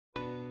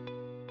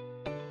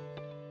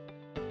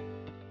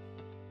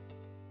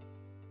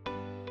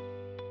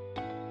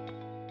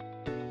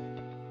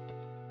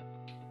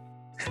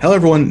Hello,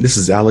 everyone. This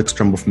is Alex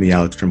Trimble from The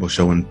Alex Trimble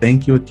Show, and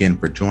thank you again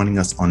for joining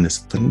us on this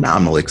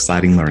phenomenal,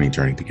 exciting learning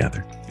journey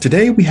together.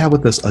 Today, we have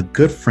with us a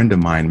good friend of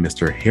mine,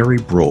 Mr. Harry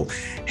Bruell.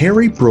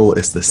 Harry Bruell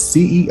is the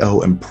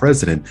CEO and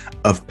president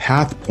of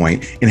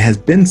PathPoint and has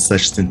been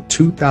such since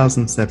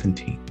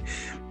 2017.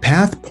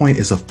 PathPoint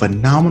is a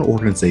phenomenal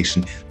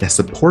organization that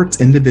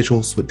supports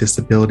individuals with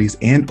disabilities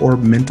and/or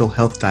mental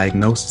health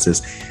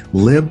diagnoses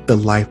live the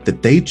life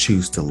that they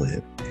choose to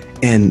live.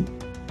 And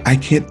I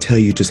can't tell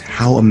you just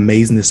how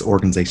amazing this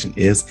organization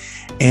is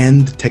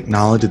and the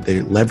technology that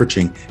they're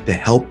leveraging to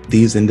help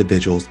these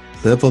individuals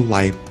live a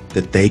life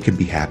that they can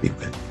be happy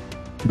with.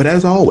 But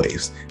as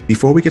always,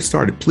 before we get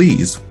started,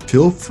 please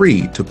feel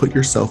free to put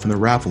yourself in the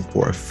raffle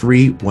for a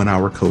free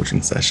 1-hour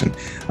coaching session.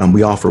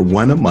 We offer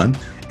one a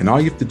month, and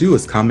all you have to do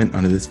is comment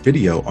under this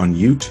video on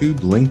YouTube,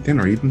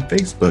 LinkedIn, or even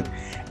Facebook,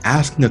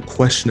 asking a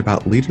question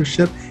about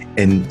leadership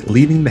and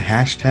leaving the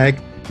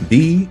hashtag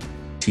THEAT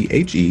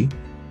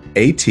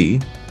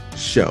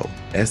show, SHOW.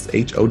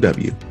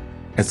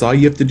 That's all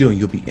you have to do, and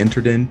you'll be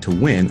entered in to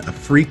win a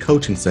free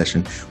coaching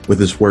session with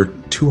this worth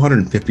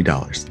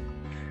 $250.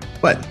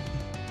 But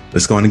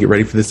let's go on and get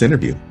ready for this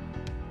interview.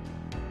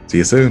 See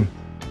you soon.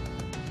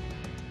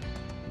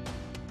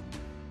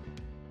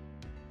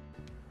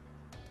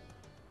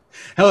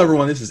 Hello,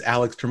 everyone. This is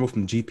Alex Trimble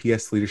from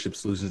GPS Leadership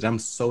Solutions. I'm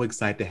so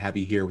excited to have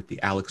you here with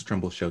the Alex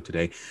Trimble Show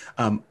today.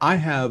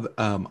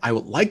 I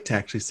would like to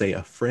actually say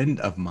a friend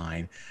of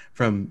mine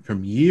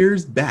from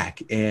years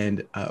back,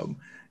 and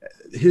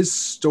his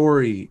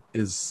story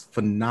is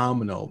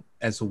phenomenal,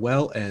 as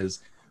well as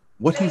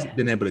what he's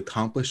been able to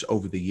accomplish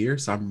over the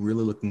years. So I'm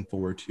really looking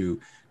forward to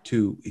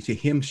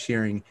him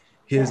sharing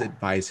his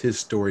advice, his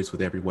stories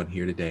with everyone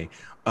here today.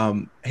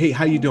 Hey,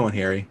 how you doing,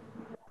 Harry?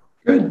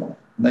 Good.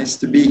 Nice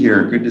to be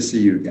here. Good to see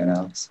you again,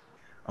 Alex.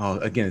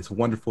 Again, it's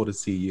wonderful to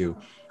see you.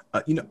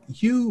 I'm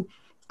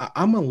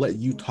going to let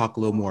you talk a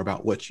little more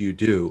about what you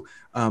do.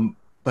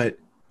 But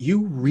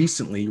you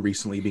recently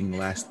being the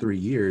last 3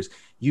 years,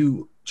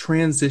 you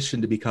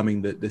transitioned to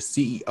becoming the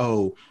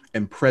CEO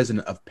and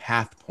president of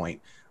PathPoint.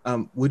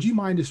 Would you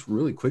mind just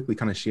really quickly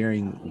kind of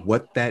sharing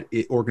what that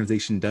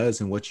organization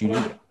does and what you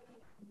do?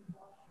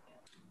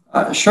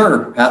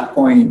 Sure.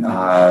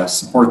 PathPoint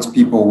supports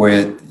people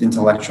with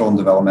intellectual and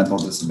developmental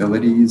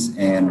disabilities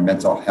and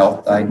mental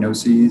health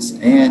diagnoses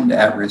and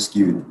at-risk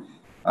youth.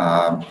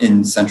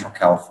 In Central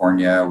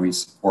California, we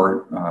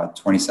support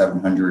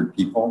 2,700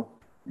 people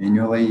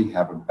annually,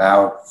 have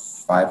about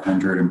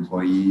 500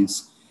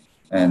 employees,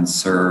 and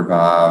serve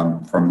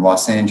from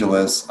Los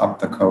Angeles up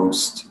the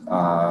coast,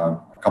 a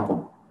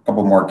couple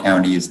more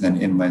counties, then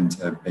inland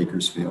to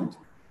Bakersfield.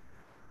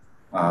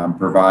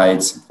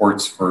 Provide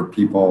supports for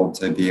people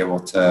to be able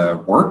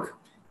to work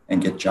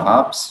and get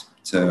jobs,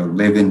 to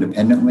live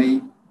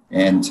independently,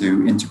 and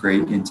to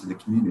integrate into the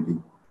community.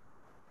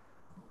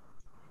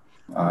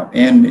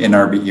 And in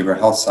our behavioral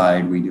health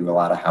side, we do a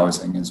lot of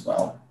housing as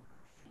well.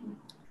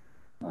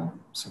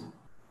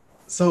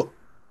 So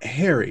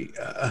Harry,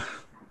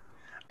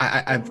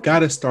 I've got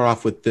to start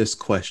off with this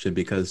question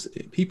because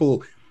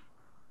people,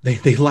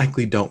 they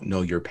likely don't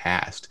know your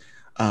past.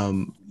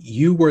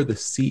 You were the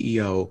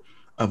CEO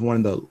of one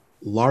of the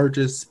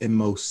largest and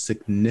most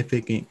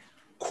significant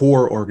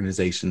core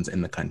organizations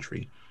in the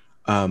country,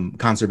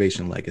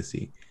 Conservation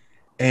Legacy.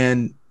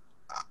 And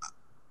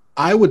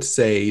I would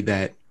say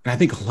that, and I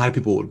think a lot of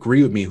people would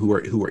agree with me who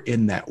are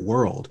in that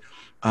world,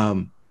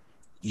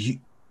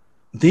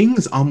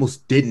 things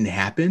almost didn't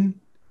happen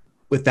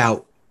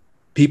without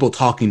people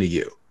talking to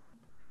you.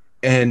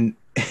 And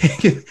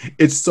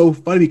it's so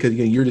funny because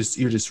you're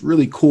just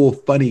really cool,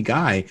 funny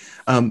guy.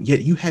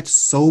 Yet you had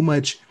so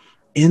much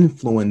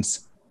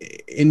influence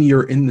in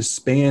your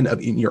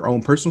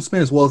own personal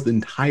span, as well as the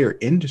entire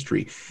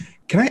industry.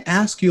 Can I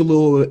ask you a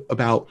little bit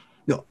about,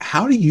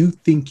 how do you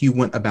think you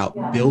went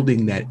about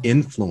building that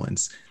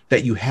influence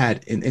that you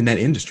had in that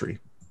industry?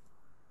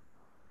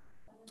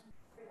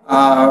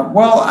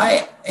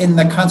 In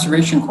the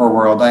conservation corps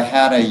world, I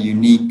had a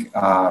unique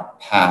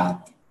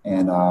path,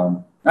 and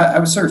I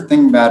was sort of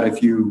thinking about,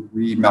 if you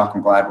read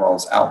Malcolm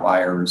Gladwell's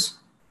Outliers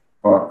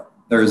book,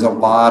 there's a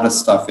lot of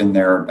stuff in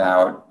there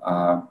about,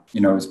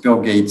 is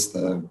Bill Gates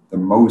the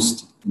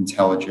most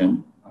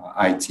intelligent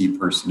IT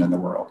person in the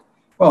world?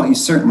 Well,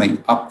 he's certainly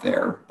up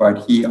there,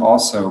 but he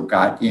also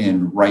got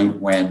in right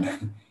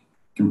when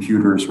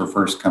computers were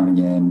first coming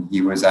in.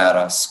 He was at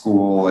a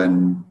school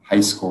in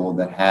high school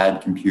that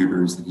had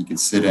computers that he could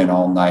sit in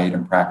all night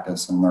and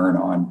practice and learn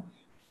on.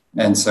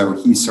 And so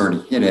he sort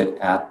of hit it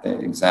at the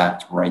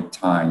exact right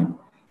time.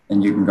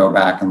 And you can go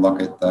back and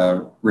look at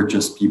the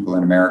richest people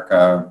in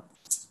America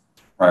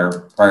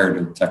prior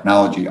to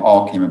technology,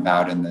 all came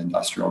about in the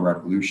Industrial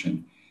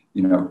Revolution.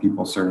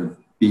 People sort of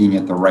being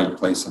at the right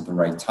place at the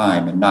right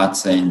time, and not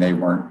saying they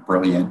weren't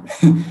brilliant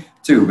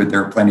too, but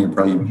there are plenty of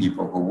brilliant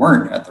people who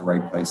weren't at the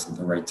right place at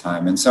the right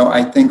time. And so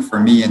I think for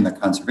me in the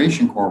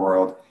Conservation Corps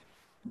world,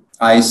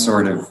 I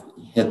sort of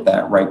hit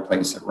that right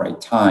place at right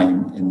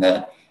time, in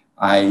that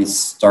I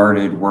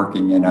started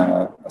working in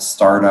a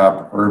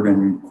startup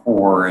urban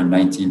core in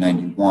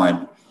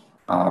 1991,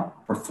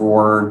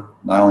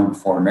 not only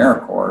before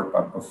AmeriCorps,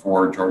 but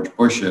before George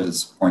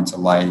Bush's Points of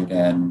Light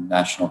and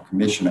National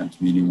Commission on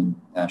Community and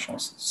National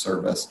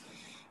Service.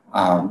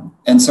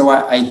 And so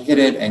I hit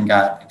it and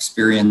got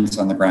experience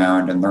on the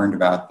ground and learned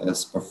about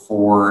this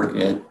before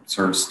it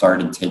sort of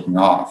started taking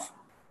off.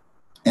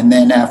 And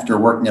then after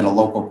working at a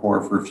local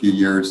corps for a few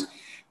years,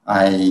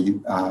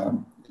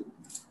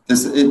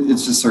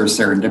 it's just sort of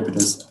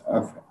serendipitous.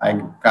 I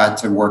got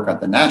to work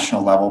at the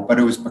national level, but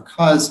it was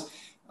because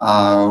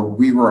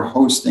we were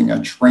hosting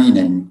a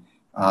training,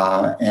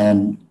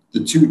 and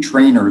the two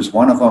trainers,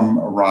 one of them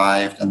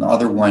arrived and the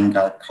other one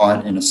got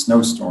caught in a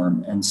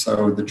snowstorm. And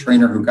so the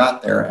trainer who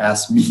got there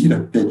asked me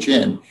to pitch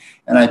in.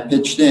 And I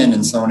pitched in,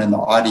 and someone in the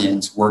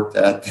audience worked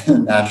at the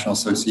National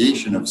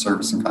Association of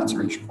Service and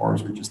Conservation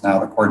Corps, which is now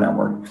the Corps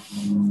Network,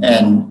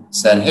 and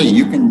said, hey,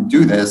 you can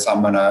do this.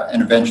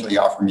 And eventually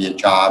offered me a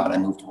job, and I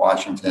moved to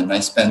Washington. And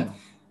I spent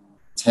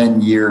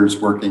 10 years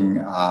working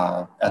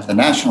at the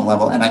national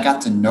level, and I got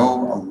to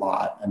know a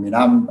lot. I mean,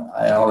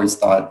 I always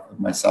thought of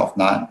myself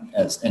not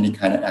as any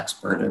kind of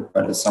expert,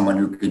 but as someone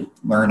who could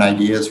learn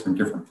ideas from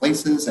different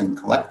places and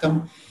collect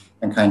them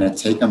and kind of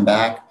take them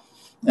back.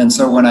 And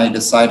so when I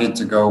decided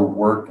to go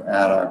work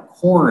at a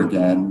Corps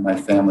again, my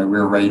family, we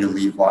were ready to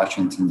leave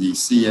Washington,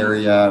 D.C.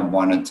 area. I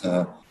wanted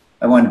to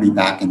be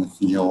back in the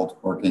field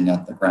working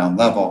at the ground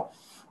level.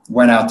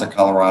 Went out to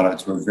Colorado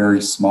to a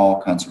very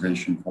small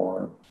conservation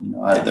corps.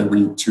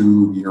 We had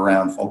 2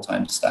 year-round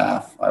full-time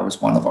staff. I was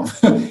one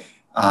of them.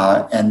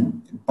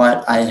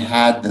 But I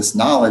had this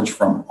knowledge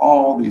from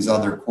all these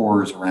other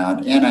corps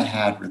around, and I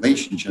had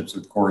relationships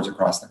with corps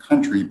across the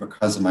country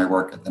because of my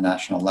work at the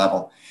national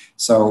level.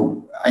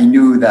 So I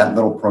knew that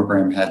little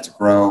program had to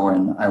grow,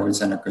 and I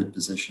was in a good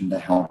position to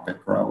help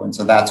it grow. And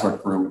so that's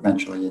what grew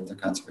eventually into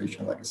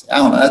Conservation Legacy. I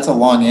don't know, that's a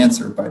long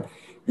answer, but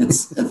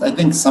it's I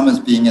think some is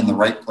being in the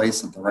right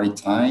place at the right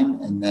time.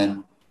 And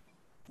then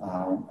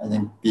I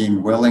think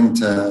being willing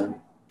to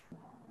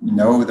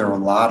know there are a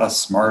lot of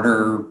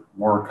smarter,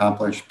 more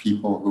accomplished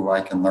people who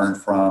I can learn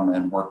from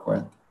and work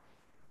with.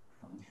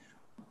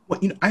 Well,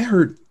 I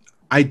heard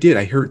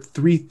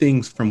three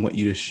things from what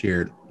you just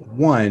shared.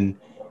 One,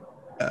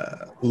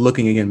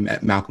 looking again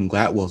at Malcolm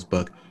Gladwell's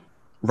book,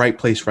 right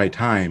place, right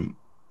time,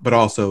 but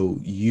also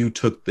you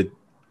took the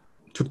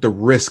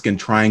risk in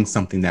trying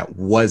something that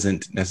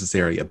wasn't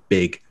necessarily a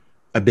big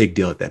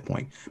deal at that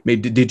point.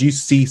 Maybe did you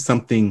see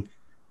something?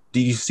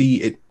 Do you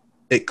see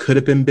it could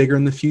have been bigger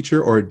in the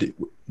future, or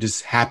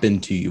just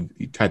happened to you?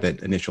 You tried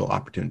that initial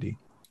opportunity.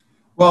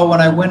 Well,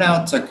 when I went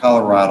out to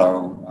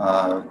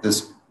Colorado,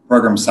 this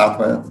program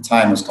Southwest at the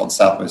time was called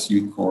Southwest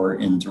Youth Corps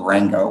in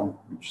Durango,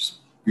 which is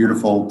a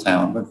beautiful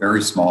town, but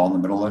very small in the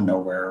middle of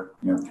nowhere,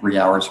 3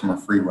 hours from a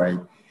freeway.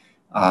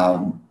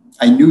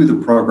 I knew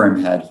the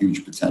program had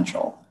huge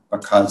potential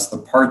because the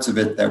parts of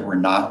it that were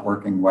not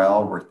working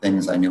well were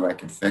things I knew I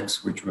could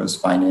fix, which was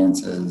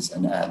finances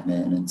and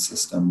admin and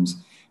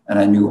systems. And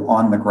I knew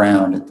on the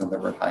ground it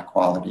delivered high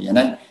quality. And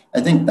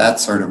I think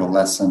that's sort of a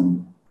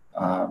lesson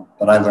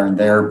that I learned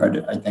there,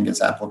 but I think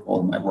it's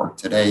applicable in my work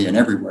today and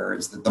everywhere,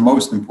 is that the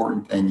most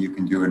important thing you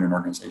can do in an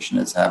organization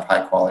is have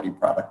high quality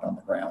product on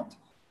the ground.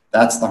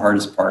 That's the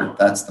hardest part.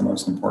 That's the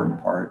most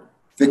important part.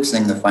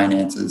 Fixing the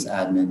finances,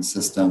 admin,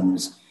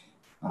 systems,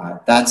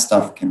 that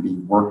stuff can be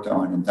worked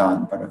on and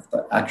done. But if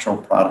the actual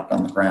product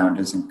on the ground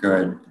isn't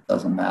good, it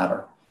doesn't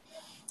matter.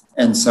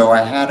 And so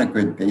I had a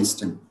good base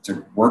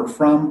to work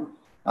from.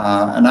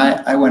 And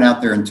I went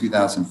out there in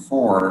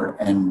 2004,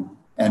 and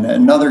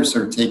another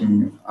sort of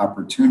taking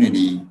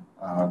opportunity,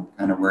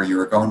 kind of where you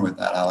were going with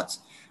that, Alex,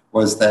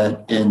 was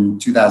that in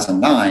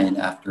 2009,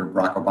 after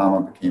Barack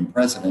Obama became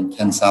president,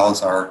 Ken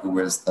Salazar, who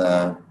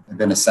had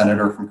been a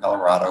senator from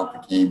Colorado,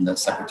 became the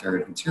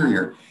Secretary of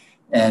Interior.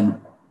 And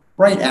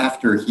right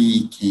after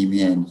he came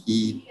in,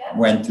 he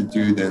went to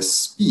do this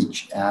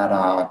speech at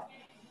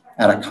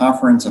a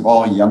conference of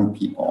all young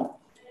people.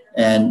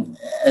 And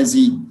as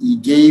he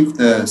gave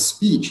the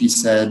speech, he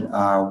said,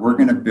 we're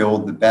going to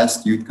build the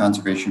best youth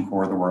conservation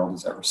corps the world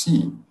has ever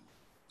seen.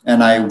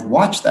 And I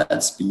watched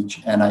that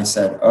speech and I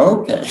said,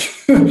 okay,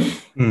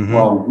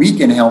 well, we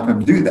can help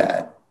him do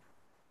that.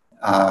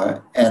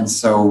 And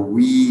so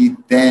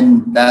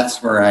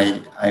that's where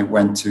I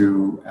went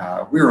to,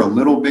 we were a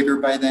little bigger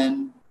by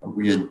then.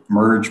 We had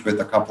merged with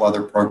a couple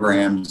other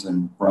programs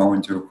and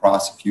grown to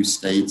across a few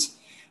states.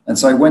 And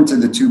so I went to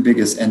the two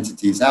biggest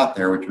entities out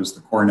there, which was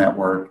the Corps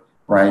Network,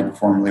 where I had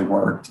formerly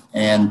worked,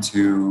 and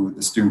to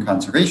the Student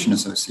Conservation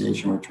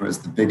Association, which was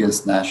the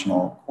biggest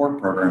national Corps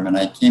program. And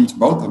I came to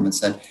both of them and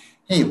said,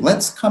 hey,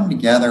 let's come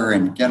together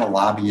and get a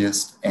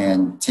lobbyist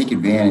and take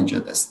advantage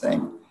of this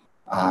thing.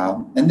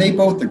 And they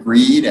both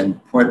agreed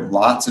and put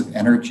lots of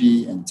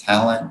energy and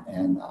talent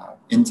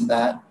into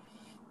that.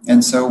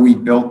 And so we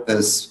built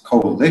this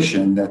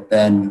coalition that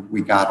then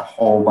we got a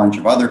whole bunch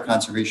of other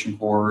conservation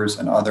corps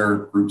and other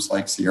groups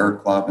like Sierra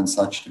Club and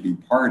such to be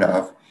part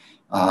of,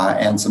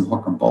 and some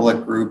hook and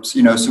bullet groups,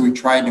 so we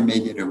tried to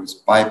make it was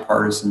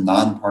bipartisan,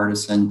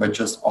 nonpartisan, but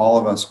just all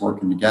of us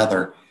working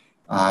together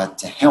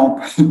to help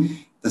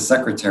the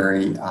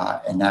secretary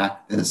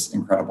enact this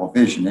incredible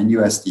vision. And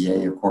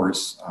USDA, of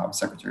course,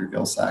 Secretary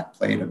Vilsack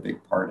played a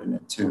big part in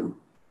it too.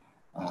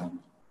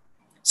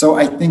 So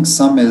I think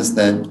some is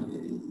that,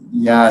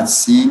 yeah,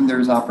 seeing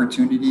there's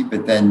opportunity,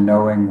 but then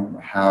knowing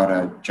how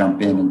to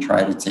jump in and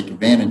try to take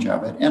advantage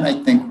of it. And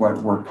I think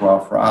what worked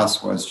well for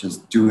us was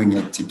just doing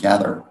it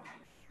together.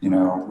 You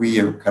know, we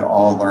could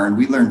all learn.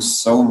 We learned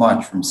so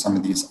much from some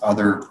of these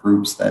other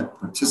groups that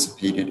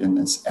participated in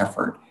this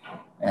effort.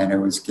 And it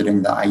was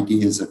getting the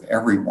ideas of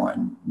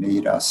everyone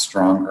made us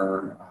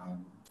stronger.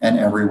 And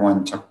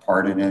everyone took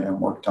part in it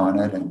and worked on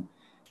it. And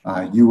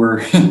you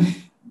were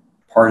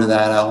part of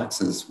that,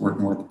 Alex, is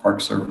working with the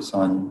Park Service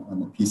on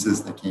the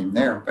pieces that came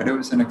there. But it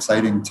was an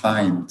exciting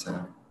time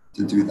to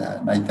do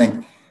that. And I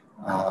think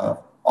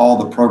all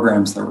the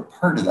programs that were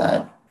part of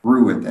that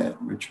grew with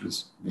it, which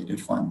made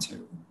it fun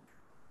too.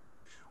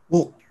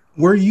 Well,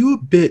 were you a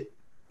bit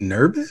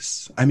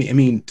nervous? I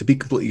mean, to be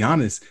completely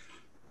honest,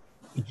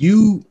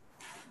 you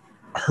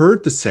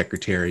heard the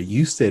secretary,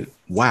 you said,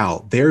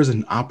 wow, there's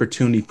an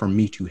opportunity for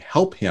me to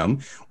help him,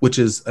 which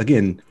is,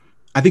 again,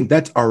 I think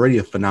that's already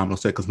a phenomenal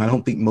step, because I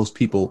don't think most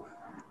people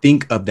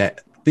think of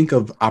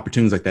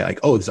opportunities like that, like,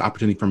 oh, there's an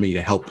opportunity for me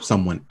to help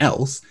someone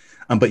else.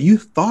 But you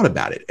thought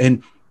about it,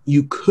 and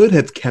you could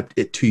have kept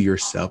it to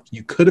yourself.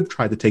 You could have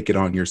tried to take it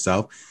on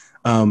yourself.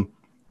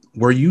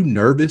 Were you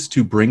nervous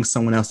to bring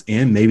someone else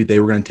in? Maybe they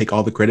were going to take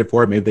all the credit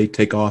for it. Maybe they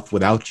take off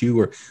without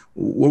you, or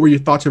what were your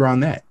thoughts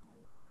around that?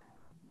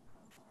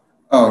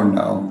 Oh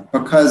no,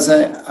 because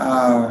that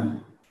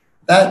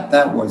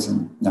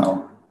wasn't,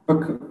 no.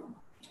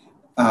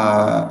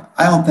 I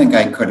don't think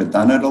I could have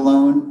done it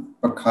alone,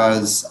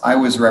 because I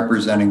was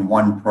representing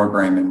one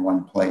program in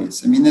one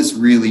place. I mean, this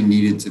really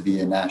needed to be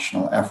a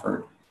national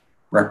effort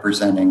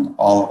representing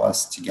all of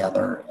us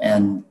together.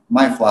 And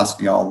my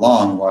philosophy all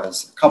along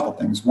was a couple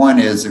things. One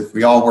is, if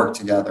we all work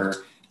together,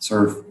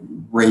 sort of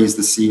raise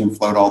the sea and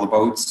float all the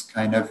boats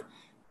kind of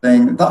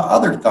thing. The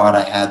other thought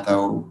I had,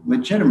 though,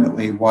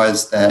 legitimately,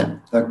 was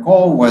that the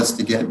goal was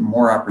to get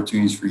more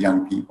opportunities for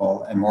young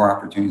people and more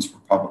opportunities for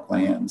public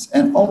lands.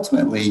 And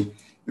ultimately,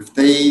 if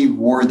they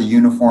wore the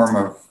uniform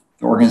of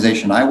the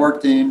organization I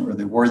worked in, or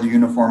they wore the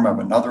uniform of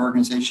another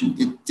organization,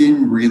 it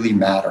didn't really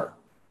matter.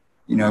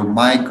 You know,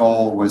 my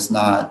goal was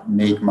not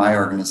make my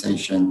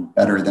organization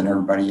better than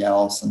everybody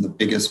else and the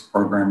biggest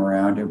program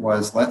around. It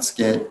was, let's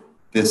get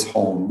this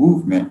whole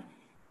movement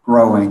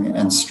growing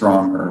and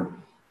stronger,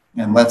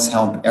 and let's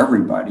help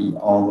everybody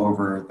all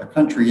over the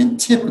country. And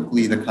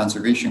typically the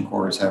conservation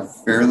corps have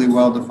fairly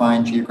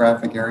well-defined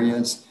geographic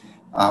areas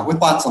with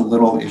lots of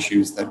little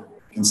issues that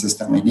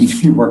consistently need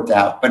to be worked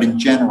out. But in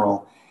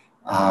general,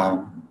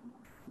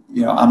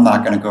 you know, I'm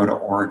not going to go to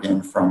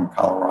Oregon from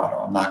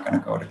Colorado. I'm not going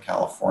to go to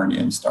California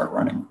and start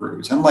running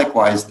crews. And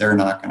likewise, they're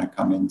not going to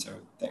come into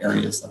the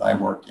areas that I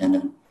work in.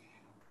 And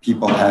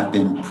people have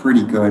been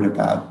pretty good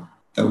about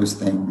those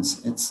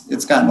things.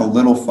 It's gotten a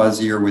little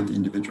fuzzier with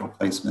individual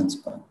placements,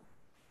 but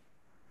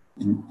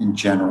in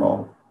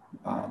general,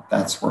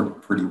 that's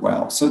worked pretty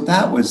well. So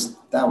that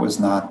was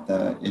not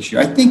the issue.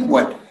 I think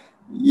what,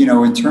 you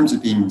know, in terms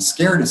of being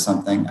scared of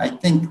something, I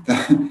think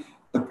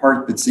the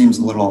part that seems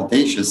a little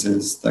audacious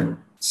is the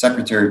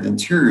Secretary of the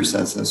Interior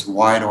says this,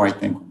 why do I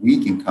think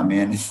we can come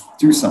in and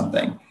do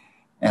something,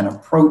 and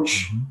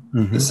approach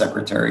the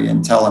secretary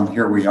and tell him,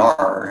 here we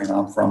are, and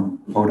I'm from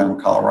Podunk,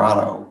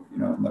 Colorado, you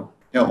know, in the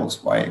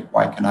hills,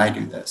 why can I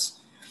do this?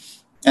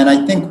 And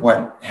I think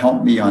what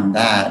helped me on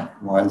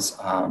that was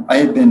I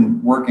had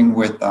been working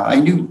with, I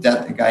knew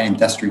a guy named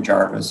Destry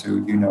Jarvis,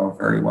 who you know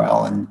very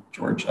well, and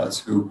George does,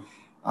 who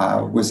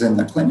was in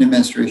the Clinton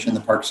administration, the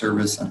Park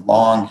Service, and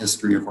long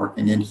history of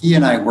working. And he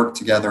and I worked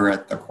together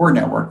at the Corps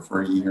Network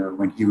for a year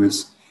when he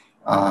was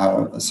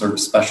a sort of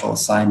special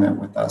assignment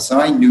with us. So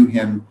I knew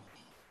him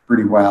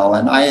pretty well.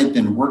 And I had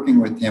been working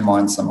with him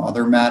on some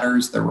other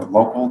matters that were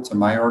local to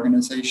my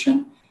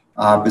organization,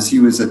 because he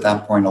was at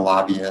that point a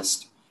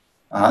lobbyist.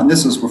 And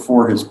this was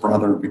before his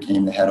brother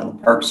became the head of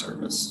the Park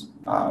Service.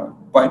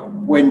 But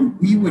when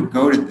we would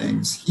go to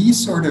things, he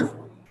sort of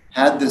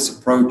had this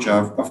approach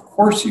of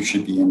course you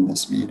should be in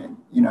this meeting.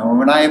 You know,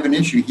 when I have an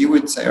issue, he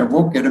would say,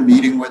 we'll get a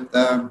meeting with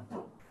the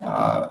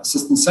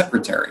assistant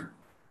secretary.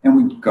 And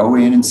we'd go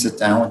in and sit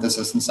down with the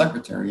assistant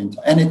secretary. And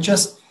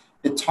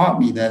it taught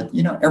me that,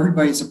 you know,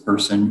 everybody's a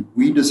person.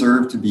 We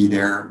deserve to be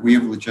there. We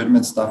have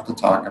legitimate stuff to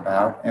talk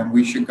about, and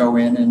we should go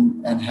in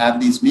and have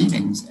these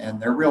meetings.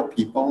 And they're real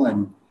people,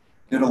 and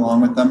get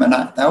along with them. And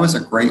that was a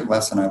great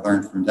lesson I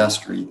learned from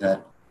Destry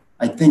that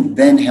I think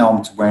then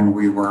helped when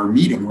we were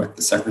meeting with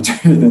the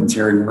Secretary of the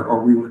Interior,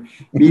 or we were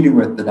meeting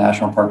with the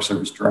National Park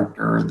Service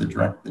Director, or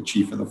the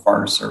Chief of the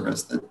Forest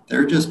Service, that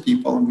they're just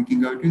people and we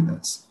can go do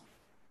this.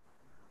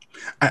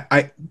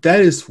 That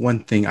is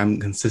one thing I'm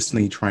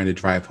consistently trying to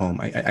drive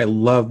home. I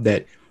love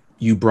that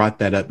you brought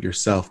that up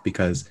yourself,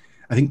 because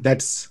I think I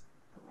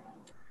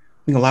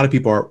think a lot of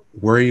people are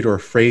worried or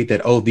afraid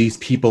that, oh, these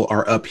people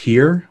are up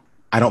here.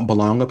 I don't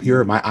belong up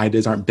here. My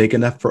ideas aren't big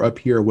enough for up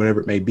here, or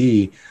whatever it may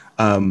be.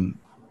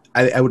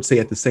 I would say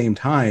at the same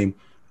time,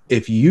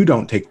 if you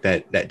don't take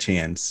that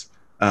chance,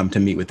 to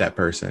meet with that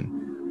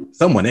person.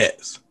 Someone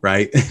is,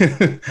 right?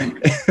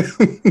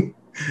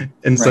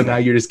 And so now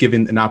you're just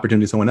giving an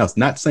opportunity to someone else.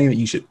 Not saying that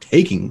you should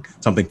taking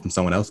something from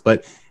someone else,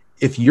 but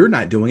if you're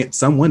not doing it,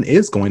 someone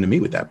is going to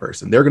meet with that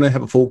person. They're going to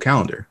have a full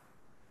calendar.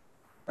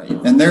 Right.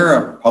 And they're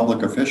a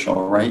public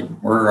official, right?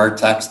 Where our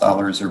tax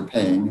dollars are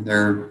paying.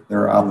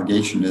 Their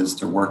obligation is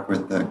to work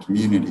with the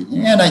community.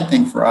 And I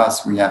think for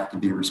us, we have to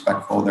be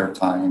respectful of their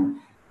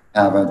time,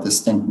 have a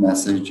distinct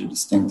message, a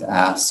distinct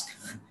ask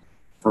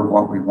for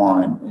what we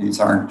want. These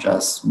aren't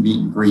just meet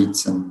and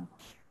greets and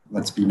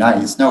let's be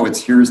nice. No,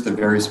 it's here's the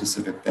very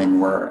specific thing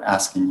we're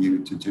asking you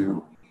to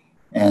do.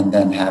 And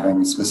then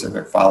having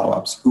specific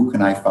follow-ups. Who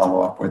can I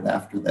follow up with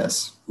after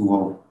this? Who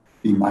will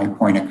be my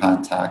point of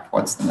contact?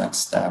 What's the next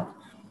step?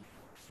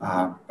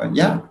 But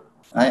yeah,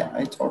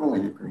 I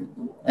totally agree.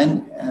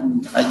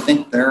 And I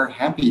think they're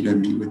happy to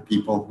meet with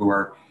people who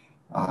are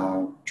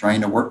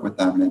trying to work with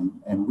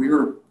them. And we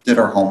did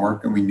our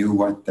homework and we knew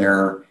what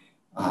their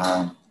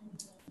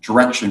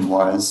direction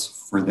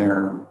was for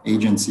their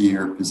agency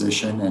or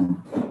position.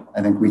 And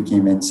I think we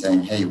came in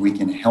saying, hey, we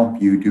can help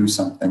you do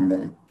something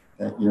that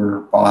your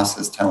boss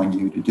is telling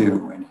you to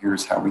do. And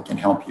here's how we can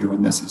help you.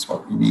 And this is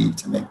what we need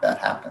to make that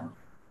happen.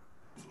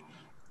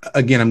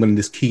 Again, I'm going to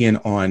just key in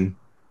on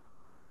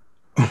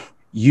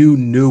you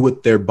knew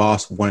what their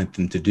boss wanted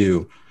them to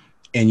do,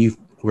 and you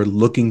were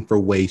looking for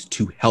ways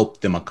to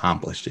help them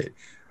accomplish it.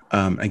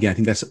 Again, I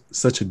think that's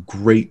such a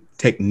great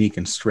technique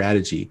and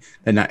strategy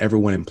that not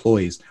everyone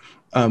employs.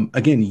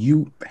 Again,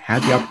 you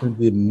had the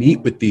opportunity to meet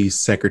with these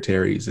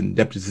secretaries and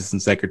deputy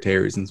assistant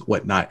secretaries and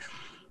whatnot.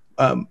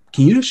 Can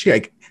you just share,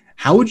 like,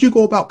 how would you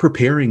go about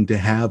preparing to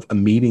have a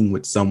meeting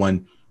with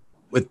someone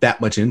with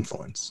that much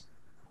influence?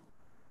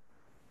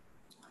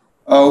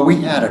 Oh,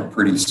 we had it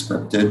pretty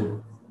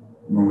scripted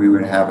when we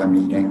would have a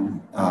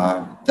meeting.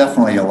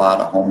 Definitely a lot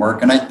of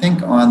homework. And I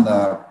think on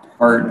the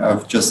part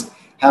of just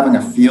having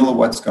a feel of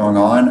what's going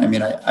on, I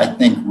mean, I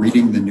think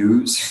reading the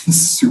news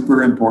is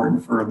super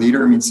important for a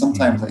leader. I mean,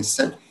 sometimes I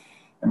sit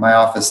in my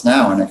office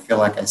now and I feel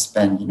like I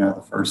spend,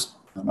 the first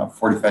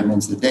 45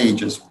 minutes a day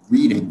just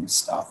reading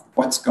stuff.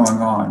 What's going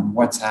on?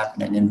 What's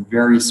happening? In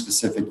very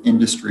specific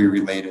industry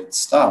related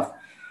stuff.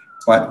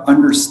 But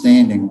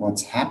understanding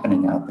what's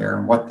happening out there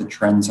and what the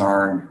trends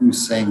are and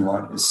who's saying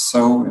what is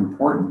so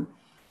important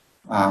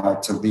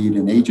to lead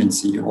an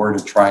agency or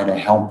to try to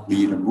help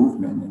lead a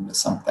movement into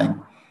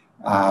something.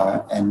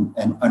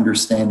 And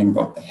understanding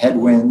both the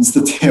headwinds,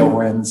 the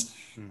tailwinds.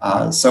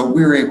 So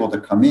we were able to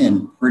come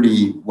in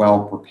pretty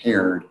well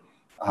prepared.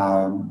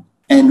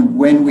 And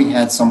when we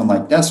had someone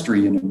like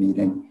Destry in a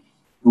meeting,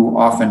 who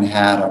often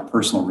had a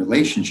personal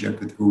relationship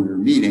with who we were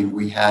meeting,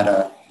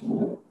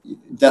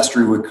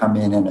 Destry would come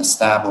in and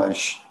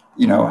establish,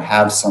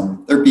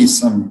 there'd be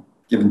some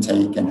give and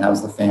take and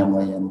how's the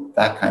family and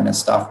that kind of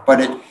stuff.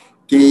 But it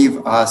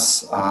gave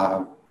us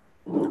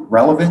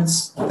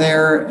relevance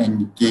there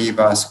and gave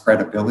us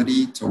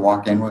credibility to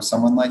walk in with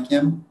someone like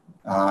him.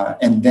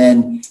 And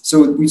then,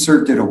 so we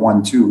sort of did a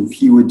 1-2. If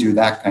he would do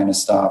that kind of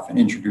stuff and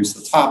introduce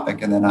the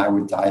topic, and then I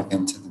would dive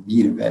into the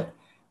meat of it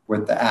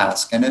with the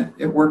ask. And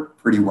it worked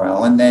pretty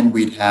well. And then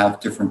we'd have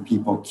different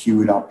people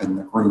queued up in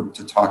the group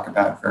to talk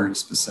about very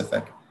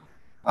specific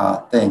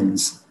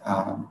things.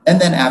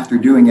 And then after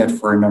doing it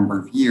for a number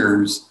of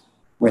years,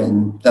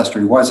 when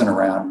Destry wasn't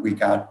around, we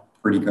got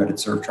pretty good at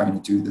sort of trying to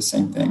do the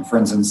same thing. For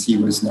instance, he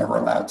was never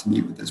allowed to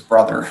meet with his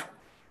brother.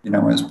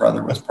 His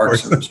brother was Park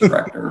Service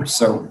director.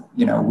 So,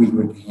 we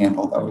would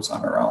handle those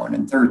on our own.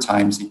 And there were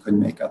times he couldn't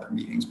make other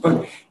meetings.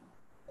 But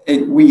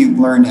we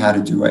learned how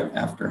to do it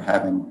after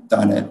having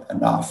done it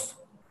enough.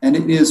 And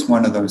it is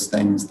one of those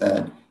things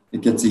that it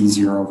gets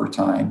easier over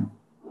time.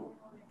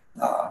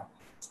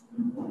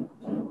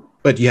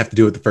 But you have to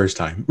do it the first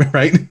time,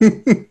 right?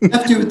 You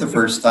have to do it the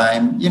first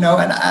time, and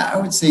I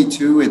would say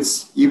too,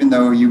 it's, even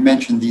though you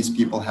mentioned these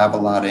people have a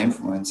lot of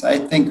influence, I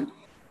think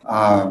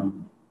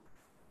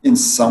in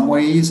some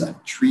ways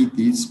I've treated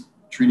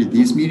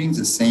these meetings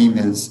the same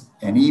as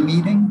any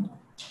meeting,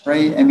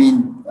 right? I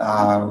mean,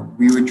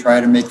 we would try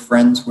to make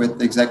friends with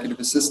the executive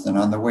assistant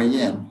on the way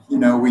in.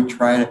 We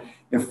try to,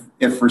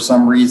 if for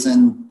some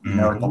reason,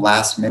 at the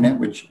last minute,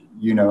 which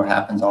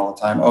happens all the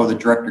time. Oh, the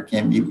director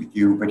can't meet with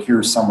you, but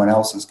here's someone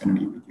else who's going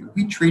to meet with you.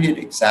 We treat it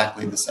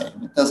exactly the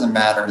same. It doesn't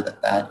matter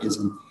that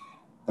isn't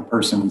the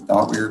person we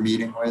thought we were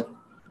meeting with.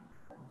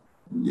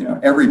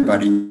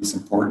 Everybody's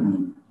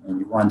important, and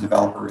you want to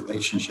develop a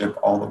relationship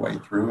all the way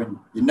through. And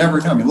you never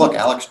know. I mean, look,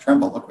 Alex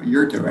Tremble, look what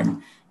you're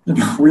doing.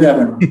 We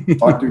haven't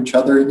talked to each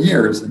other in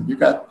years, and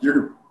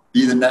you're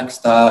be the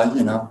next,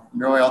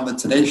 you're on the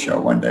Today Show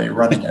one day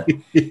running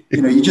it.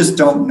 You just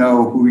don't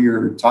know who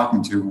you're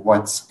talking to,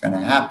 what's going to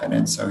happen.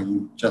 And so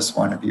you just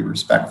want to be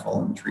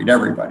respectful and treat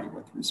everybody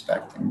with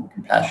respect and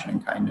compassion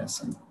and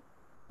kindness.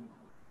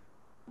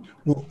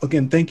 Well,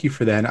 again, thank you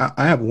for that. And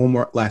I have one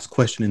more last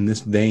question in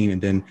this vein,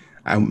 and then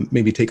I'll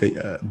maybe take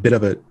a bit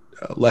of a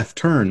left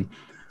turn.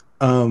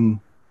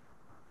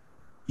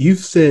 You've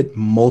said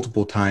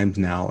multiple times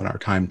now in our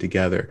time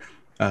together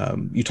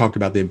you talked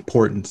about the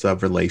importance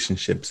of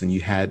relationships and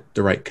you had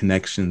the right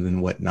connections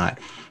and whatnot.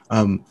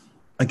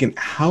 Again,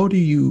 how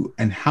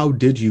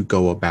did you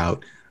go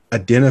about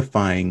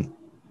identifying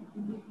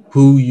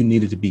who you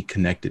needed to be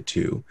connected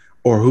to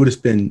or who to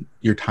spend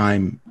your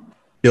time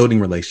building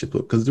relationships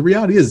with? Because the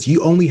reality is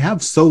you only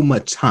have so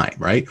much time,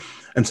 right?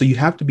 And so you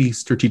have to be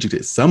strategic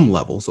at some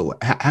level. So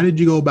how did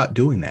you go about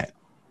doing that?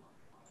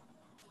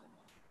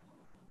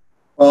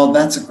 Well,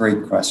 that's a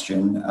great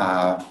question.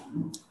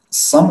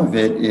 Some of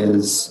it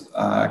is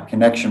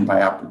connection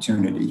by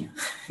opportunity,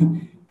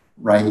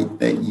 right?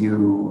 That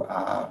you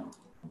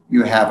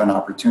have an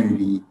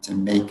opportunity to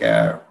make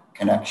a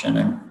connection,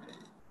 and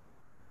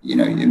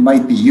it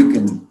might be you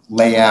can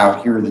lay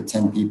out, here are the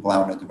 10 people I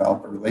want to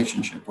develop a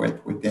relationship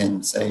with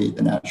within, say,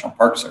 the National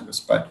Park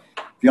Service, but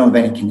if you don't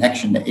have any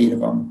connection to 8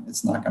 of them,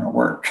 it's not going to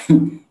work,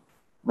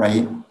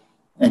 right?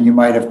 And you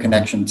might have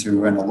connection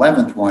to an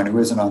 11th one who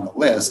isn't on the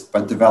list,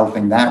 but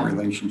developing that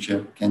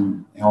relationship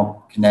can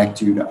help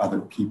connect you to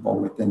other people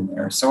within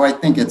there. So I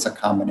think it's a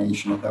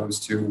combination of those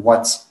two.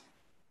 What's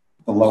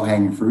the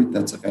low-hanging fruit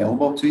that's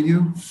available to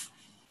you?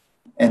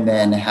 And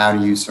then how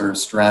do you sort of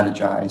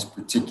strategize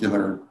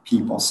particular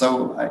people?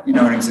 So,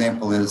 an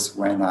example is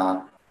when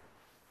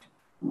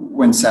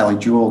Sally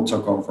Jewell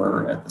took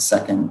over at the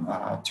second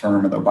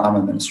term of the Obama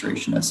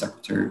administration as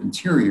Secretary of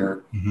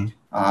Interior,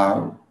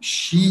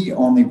 she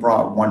only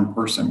brought one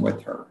person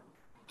with her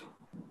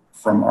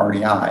from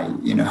REI.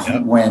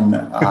 Yep.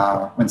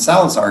 When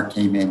Salazar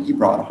came in, he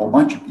brought a whole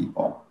bunch of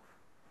people.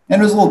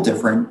 And it was a little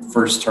different.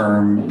 First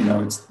term,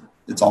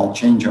 it's all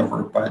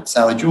changeover, but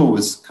Sally Jewell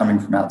was coming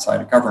from outside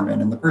of government,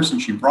 and the person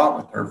she brought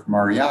with her from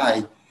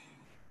REI,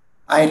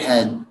 I'd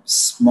had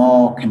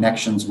small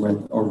connections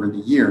with over the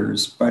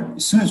years, but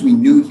as soon as we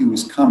knew he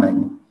was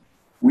coming,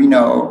 we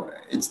know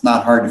it's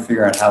not hard to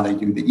figure out how they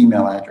do the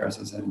email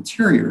addresses at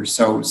Interior.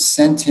 So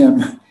sent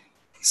him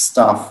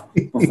stuff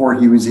before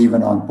he was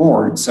even on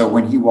board. So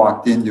when he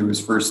walked into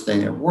his first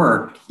day at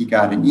work, he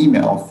got an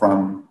email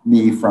from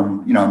me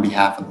on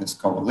behalf of this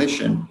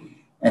coalition.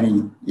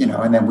 And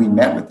and then we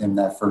met with him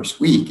that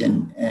first week,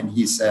 and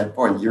he said,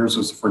 boy, yours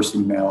was the first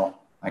email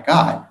I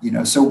got,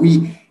 so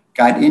we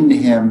got into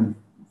him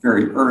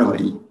very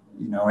early,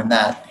 and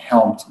that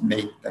helped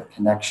make the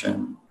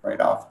connection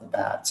right off the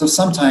bat. So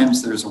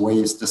sometimes there's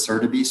ways to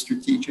sort of be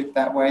strategic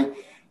that way.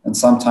 And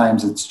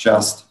sometimes it's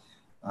just,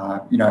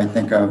 I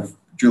think of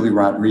Julie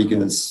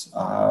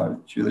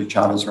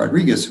Chavez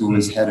Rodriguez, who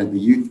was head of the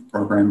youth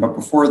program. But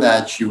before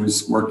that, she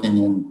was working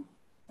in,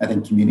 I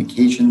think,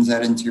 communications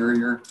at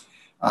Interior.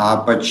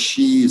 But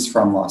she's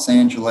from Los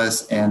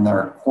Angeles, and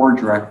our core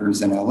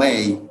directors in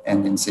LA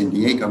and in San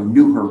Diego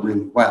knew her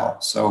really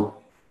well. So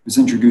I was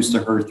introduced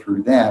to her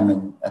through them.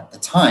 And at the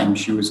time,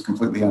 she was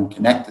completely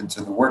unconnected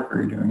to the work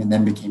we were doing, and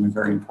then became a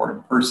very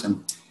important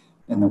person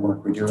in the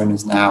work we do, and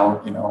is now,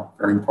 a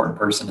very important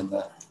person in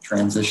the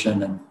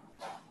transition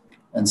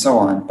and so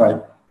on.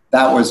 But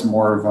that was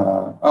more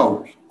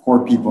of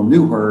core people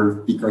knew her,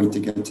 be great to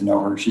get to know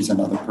her. She's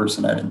another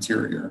person at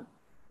Interior.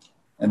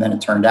 And then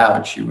it turned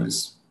out she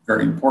was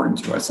very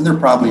important to us. And there are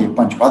probably a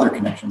bunch of other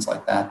connections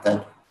like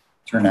that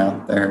turn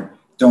out there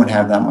don't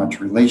have that much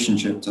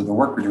relationship to the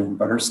work we're doing,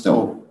 but are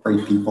still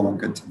great people and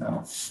good to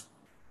know.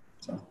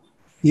 So.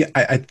 Yeah,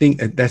 I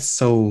think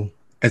it's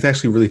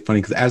actually really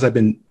funny, because as I've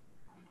been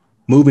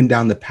moving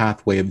down the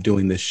pathway of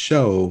doing this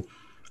show,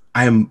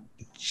 I am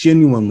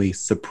genuinely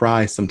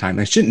surprised sometimes.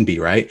 I shouldn't be,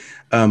 right?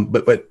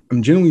 But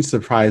I'm genuinely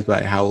surprised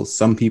by how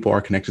some people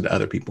are connected to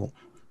other people.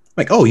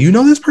 Like, oh, you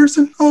know this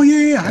person? Oh,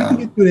 yeah. I can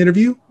get you an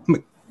interview. I'm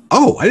like,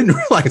 oh, I didn't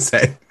realize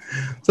that.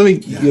 So,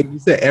 like you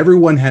said,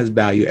 everyone has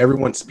value.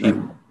 Everyone's people.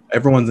 Right.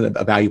 Everyone's a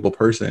valuable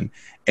person.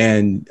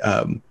 And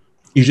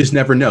you just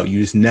never know. You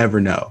just never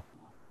know.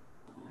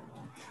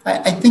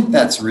 I think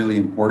that's really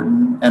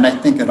important. And I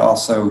think it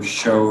also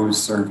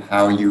shows sort of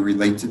how you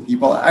relate to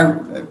people. I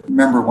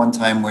remember one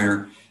time we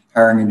were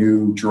hiring a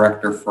new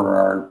director for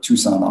our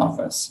Tucson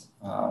office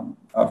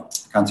of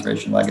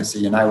Conservation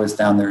Legacy. And I was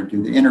down there to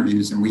do the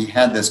interviews. And we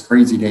had this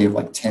crazy day of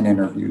like 10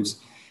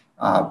 interviews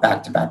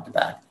back to back to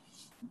back.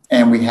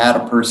 And we had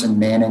a person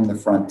manning the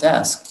front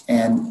desk.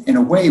 And in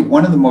a way,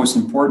 one of the most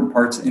important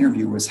parts of the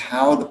interview was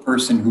how the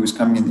person who was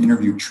coming in the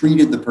interview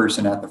treated the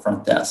person at the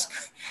front desk.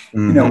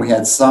 Mm-hmm. We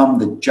had some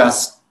that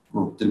just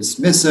were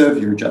dismissive.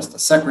 You're just a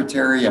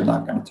secretary, I'm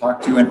not going to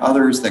talk to you. And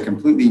others that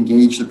completely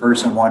engaged the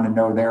person, wanted to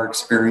know their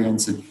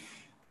experience. And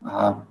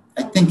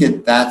I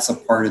think that's a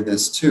part of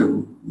this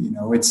too.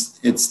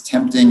 It's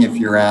tempting if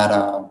you're at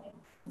a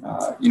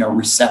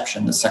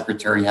reception, the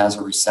secretary has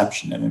a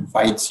reception and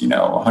invites,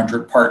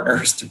 100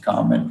 partners to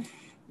come. And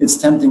it's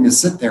tempting to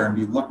sit there and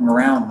be looking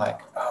around like,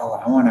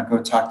 oh, I want to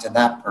go talk to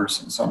that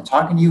person. So I'm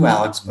talking to you,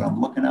 Alex, but I'm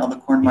looking out of the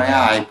corner of my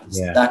eye because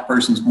that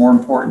person's more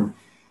important,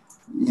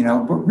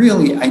 but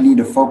really I need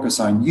to focus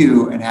on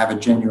you and have a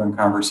genuine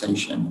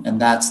conversation. And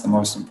that's the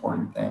most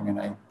important thing.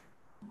 And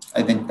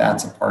I think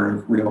that's a part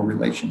of real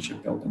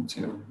relationship building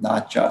too,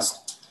 not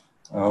just,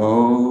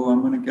 oh,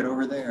 I'm going to get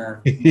over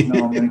there.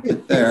 I'm going to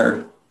get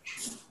there.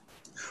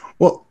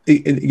 Well,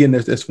 again,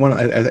 there's one.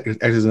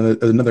 There's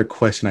another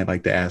question I'd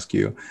like to ask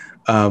you.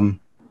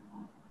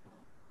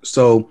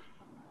 So,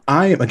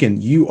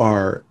 you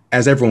are,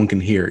 as everyone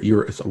can hear,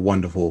 you're a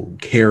wonderful,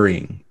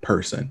 caring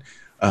person.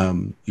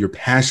 You're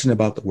passionate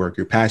about the work.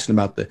 You're passionate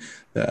about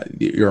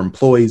your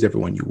employees,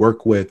 everyone you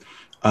work with.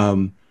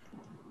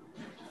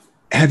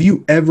 Have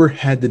you ever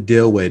had to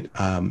deal with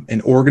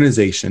an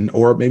organization,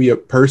 or maybe a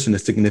person, a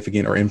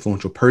significant or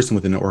influential person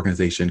within an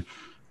organization,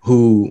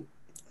 who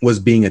was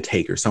being a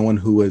taker, someone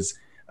who was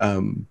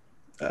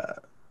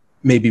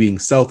maybe being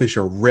selfish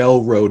or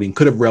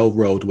could have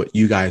railroaded what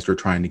you guys were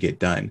trying to get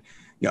done?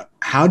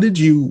 How did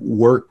you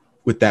work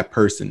with that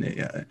person?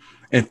 And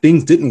if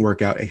things didn't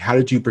work out, how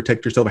did you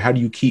protect yourself? How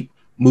do you keep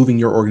moving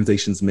your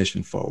organization's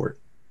mission forward?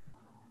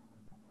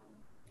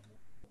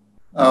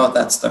 Oh,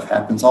 that stuff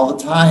happens all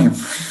the time.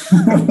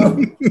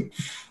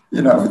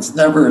 It's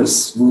never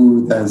as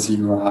smooth as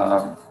you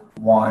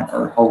want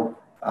or hope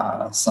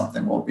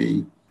something will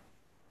be.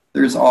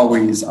 There's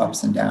always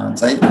ups and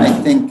downs. I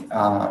think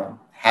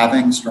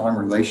having strong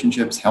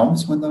relationships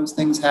helps when those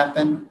things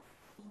happen,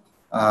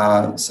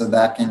 so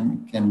that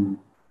can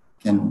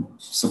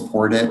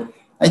support it.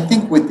 I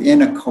think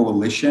within a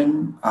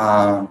coalition,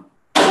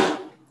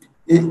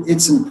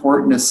 it's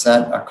important to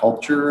set a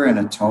culture and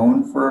a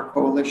tone for a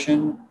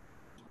coalition.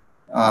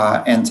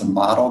 And to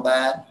model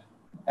that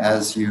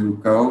as you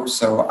go.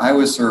 So I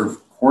was sort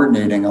of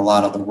coordinating a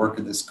lot of the work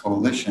of this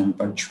coalition,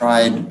 but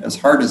tried as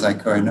hard as I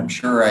could. And I'm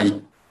sure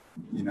I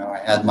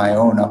had my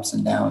own ups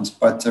and downs,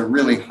 but to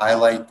really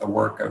highlight the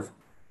work of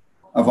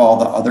all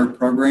the other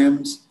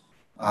programs.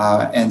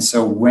 And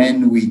so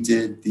when we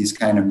did these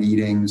kind of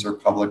meetings or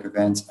public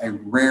events, I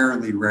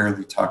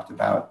rarely talked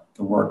about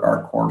the work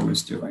our Corps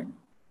was doing.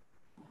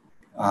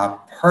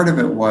 Part of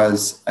it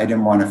was I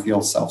didn't want to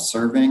feel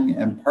self-serving,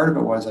 and part of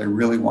it was I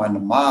really wanted to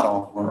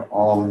model we're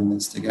all in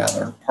this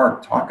together.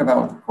 Park, talk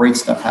about the great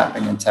stuff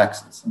happening in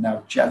Texas, and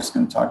now Jeff's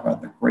going to talk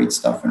about the great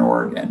stuff in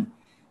Oregon.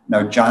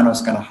 Now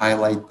Jono's going to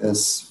highlight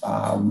this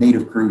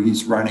native crew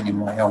he's running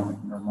in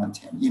Wyoming or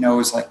Montana. It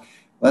was like,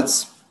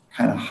 let's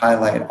kind of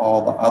highlight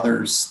all the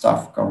other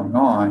stuff going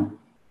on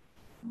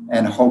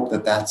and hope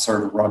that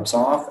sort of rubs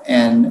off.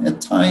 And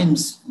at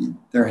times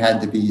there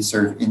had to be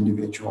sort of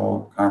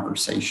individual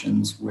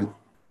conversations with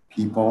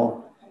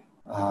people.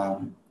 I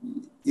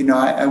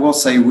will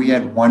say we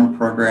had one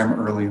program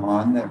early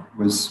on that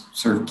was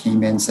sort of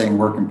came in saying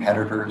we're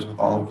competitors with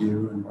all of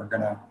you and we're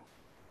going to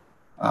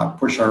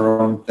push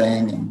our own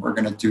thing and we're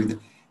going to do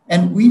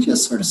and we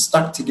just sort of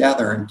stuck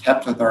together and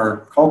kept with our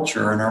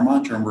culture and our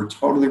mantra, and we're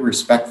totally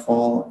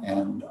respectful.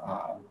 And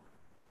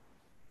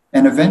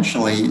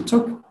eventually it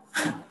took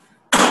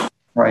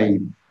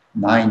probably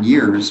 9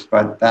 years,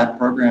 but that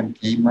program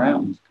came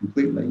around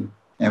completely.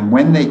 And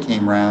when they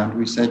came around,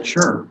 we said,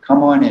 sure,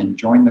 come on in,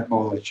 join the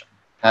coalition.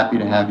 Happy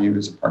to have you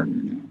as a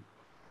partner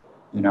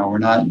now. We're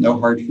no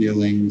hard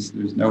feelings.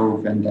 There's no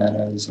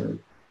vendettas or,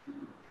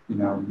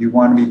 you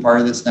want to be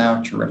part of this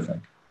now? Terrific.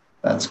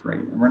 That's great.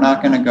 And we're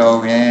not going to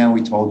go,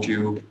 we told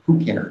you, who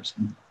cares?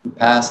 The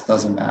past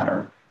doesn't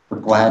matter. We're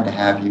glad to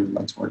have you.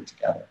 Let's work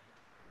together.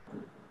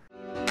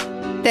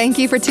 Thank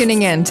you for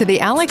tuning in to The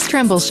Alex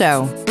Tremble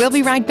Show. We'll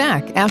be right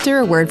back after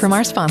a word from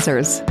our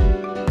sponsors.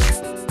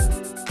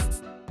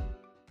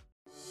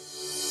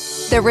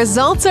 The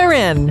results are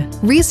in.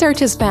 Research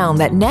has found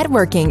that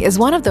networking is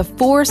one of the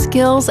 4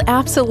 skills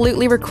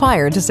absolutely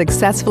required to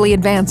successfully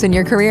advance in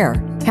your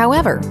career.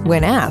 However,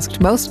 when asked,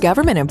 most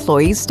government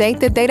employees state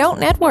that they don't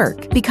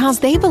network because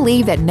they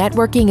believe that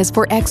networking is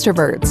for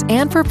extroverts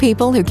and for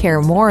people who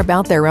care more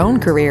about their own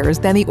careers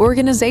than the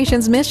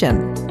organization's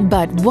mission.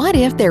 But what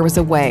if there was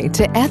a way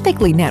to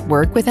ethically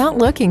network without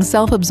looking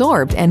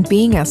self-absorbed and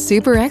being a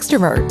super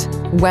extrovert?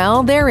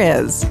 Well, there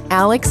is.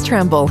 Alex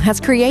Tremble has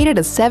created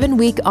a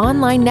 7-week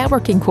online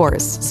networking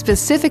course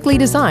specifically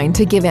designed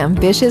to give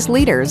ambitious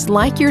leaders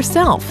like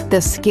yourself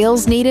the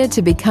skills needed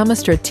to become a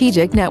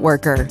strategic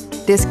networker.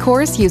 This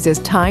course uses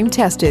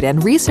time-tested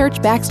and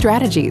research-backed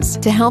strategies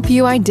to help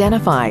you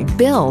identify,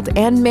 build,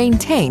 and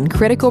maintain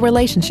critical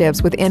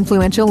relationships with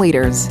influential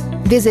leaders.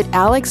 Visit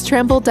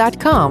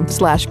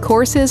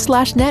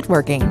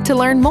alextremble.com/courses/networking to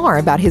learn more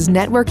about his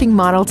networking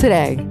model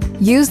today.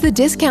 Use the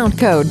discount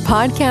code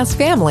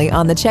PODCASTFAMILY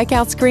on the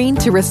checkout screen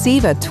to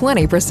receive a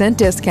 20%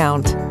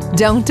 discount.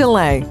 Don't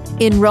delay.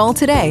 Enroll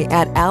today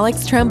at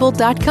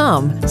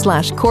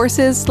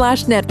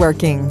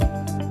alextremble.com/courses/networking.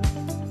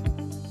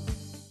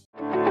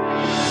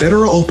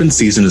 Federal open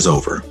season is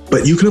over,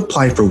 but you can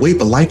apply for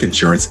WAEPA life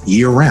insurance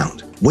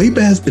year-round.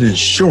 WAEPA has been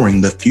ensuring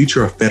the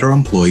future of federal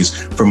employees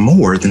for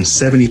more than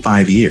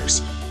 75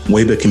 years.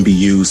 WAEPA can be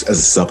used as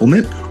a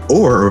supplement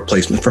or a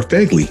replacement for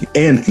FEGLI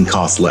and can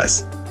cost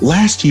less.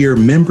 Last year,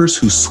 members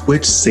who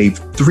switched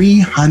saved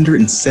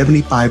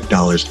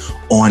 $375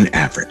 on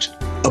average.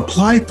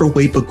 Apply for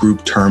WAEPA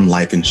Group Term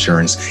Life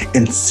Insurance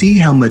and see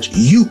how much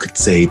you could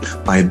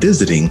save by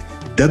visiting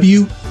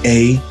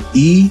WAEPA.org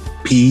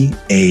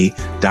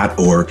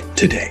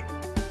today.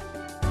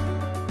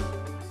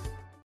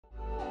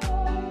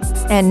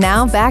 And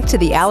now back to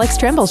the Alex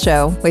Tremble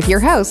Show with your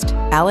host,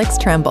 Alex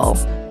Tremble.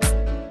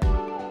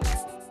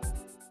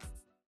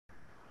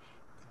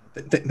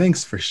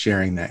 Thanks for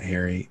sharing that,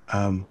 Harry.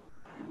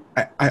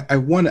 I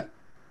want to.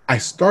 I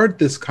started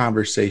this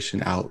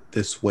conversation out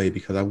this way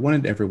because I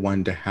wanted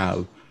everyone to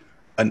have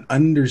an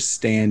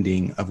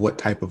understanding of what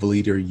type of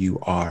leader you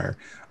are,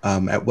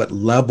 at what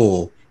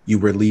level you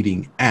were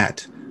leading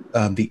at,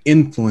 the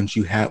influence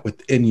you had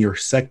within your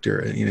sector.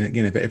 And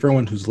again, if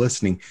everyone who's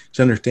listening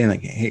should understand,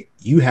 like, hey,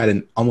 you had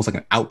an almost like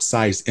an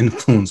outsized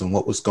influence on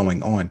what was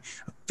going on,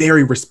 a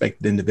very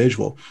respected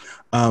individual.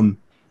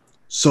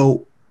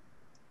 So,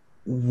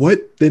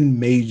 what then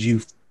made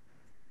you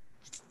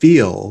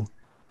feel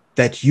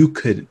that you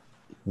could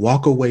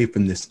walk away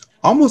from this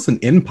almost an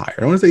empire?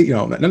 I don't want to say,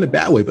 not in a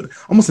bad way, but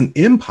almost an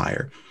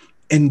empire,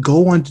 and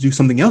go on to do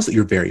something else that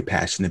you're very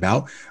passionate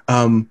about.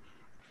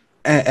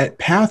 At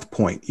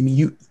PathPoint, I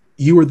mean,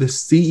 you were the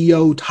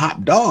CEO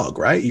top dog,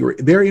 right? You were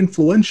very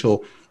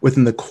influential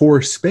within the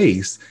core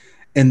space,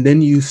 and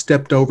then you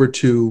stepped over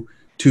to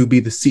be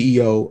the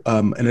CEO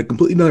in a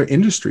completely another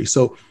industry.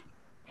 So,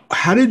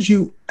 how did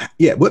you?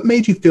 Yeah, what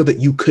made you feel that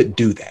you could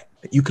do that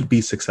you could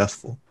be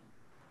successful?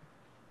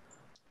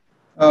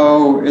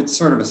 Oh, it's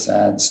sort of a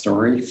sad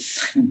story,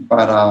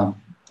 but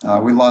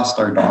we lost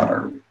our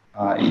daughter,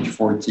 age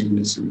 14,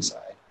 to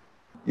suicide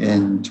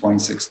in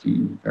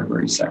 2016,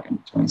 February 2nd,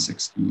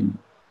 2016.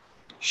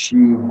 She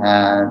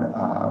had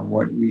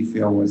what we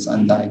feel was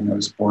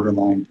undiagnosed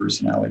borderline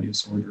personality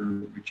disorder,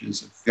 which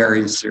is a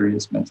very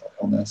serious mental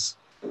illness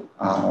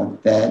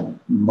that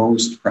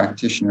most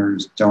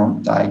practitioners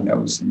don't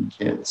diagnose in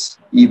kids,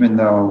 even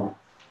though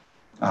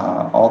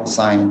all the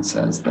science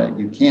says that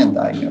you can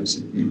diagnose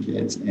it in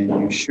kids, and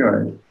you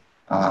should.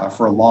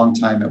 For a long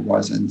time, it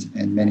wasn't,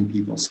 and many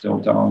people still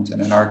don't.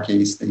 And in our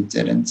case, they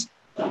didn't.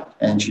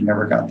 And she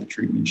never got the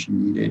treatment she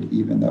needed,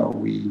 even though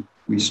we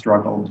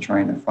struggled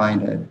trying to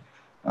find it.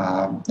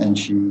 And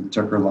she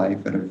took her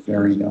life at a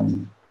very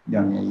young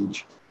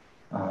age.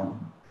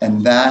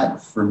 And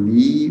that, for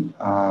me,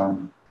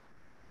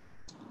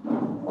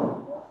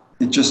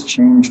 it just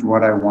changed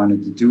what I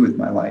wanted to do with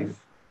my life.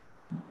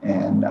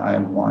 And I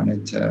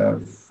wanted to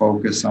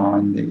focus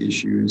on the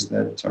issues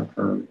that took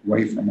her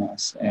away from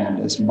us. And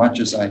as much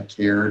as I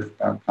cared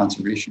about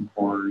conservation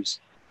corps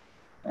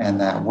and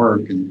that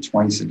work, and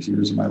 26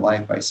 years of my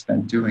life I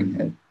spent doing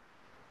it,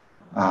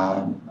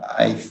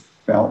 I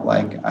felt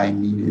like I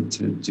needed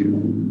to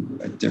do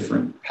a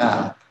different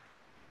path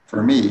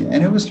for me.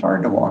 And it was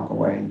hard to walk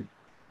away.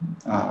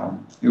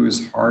 It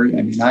was hard.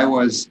 I mean, I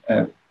was,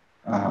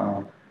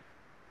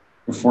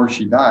 before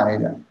she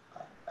died,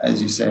 as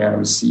you say, I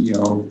was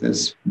CEO of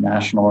this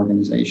national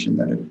organization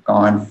that had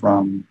gone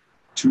from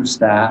 2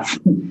 staff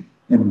in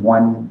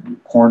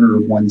one corner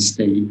of one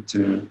state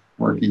to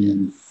working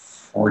in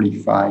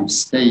 45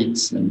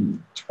 states and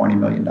 $20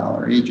 million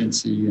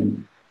agency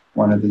and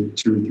one of the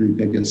 2 or 3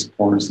 biggest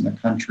corps in the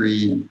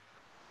country. And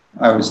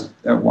I was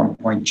at one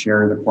point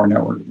chair of the Corps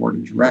Network Board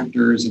of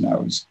Directors, and I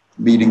was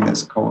leading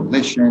this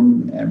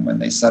coalition. And when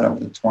they set up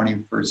the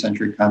 21st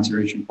Century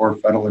Conservation Corps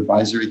Federal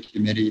Advisory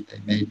Committee, they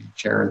made me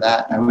chair of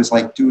that. And I was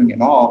like doing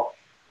it all.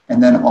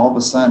 And then all of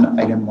a sudden,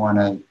 I didn't want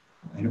to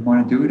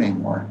do it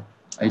anymore.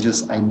 I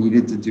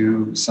needed to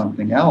do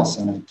something else.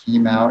 And I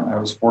came out. I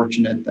was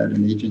fortunate that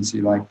an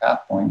agency like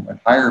PathPoint would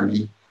hire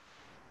me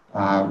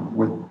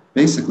with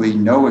basically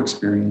no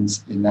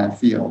experience in that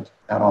field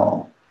at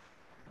all.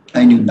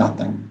 I knew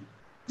nothing.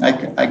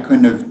 I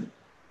couldn't have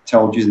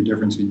told you the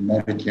difference between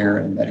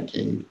Medicare and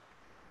Medicaid.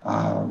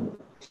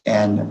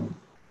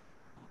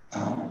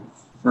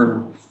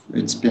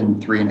 It's been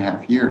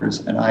 3.5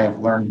 years, and I have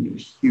learned a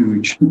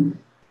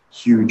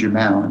huge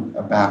amount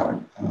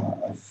about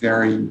a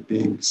very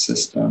big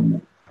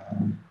system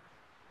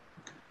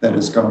that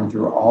is going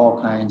through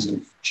all kinds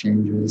of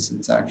changes.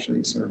 It's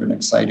actually sort of an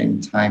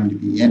exciting time to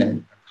be in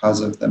it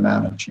because of the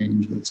amount of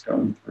change that's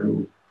going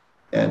through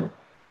it.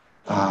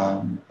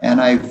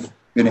 And I've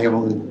been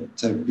able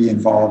to be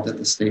involved at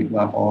the state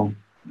level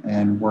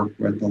and work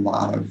with a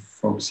lot of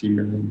folks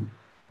here, and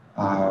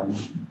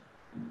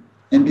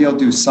be able to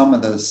do some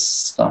of the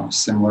stuff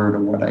similar to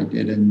what I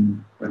did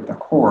with the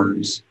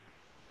corps.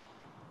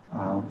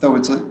 Though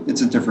it's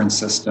a different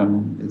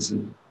system, it's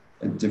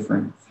a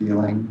different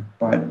feeling.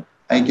 But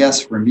I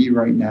guess for me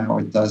right now,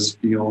 it does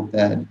feel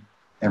that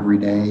every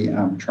day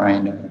I'm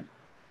trying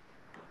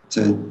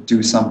to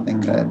do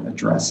something that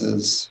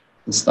addresses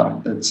the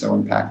stuff that so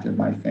impacted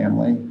my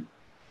family.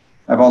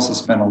 I've also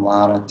spent a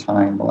lot of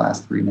time the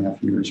last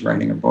 3.5 years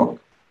writing a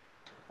book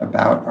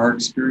about our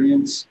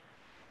experience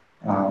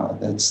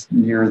that's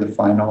near the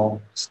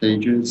final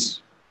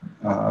stages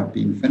of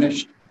being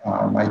finished.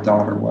 My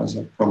daughter was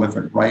a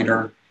prolific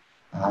writer,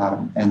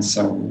 and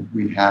so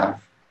we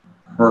have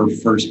her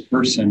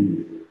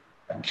first-person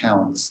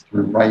accounts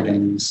through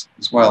writings,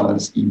 as well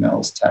as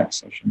emails,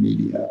 text, social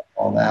media,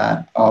 all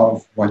that,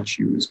 of what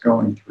she was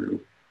going through,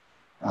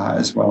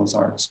 as well as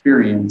our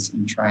experience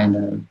in trying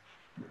to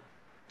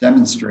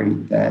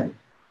demonstrate that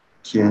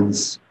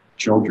kids,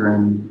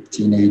 children,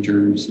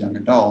 teenagers, young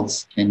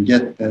adults can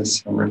get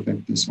this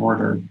horrific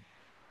disorder,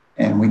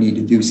 and we need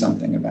to do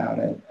something about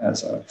it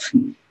as a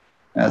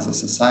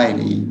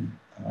society.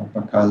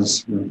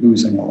 because we're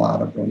losing a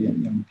lot of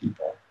brilliant young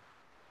people.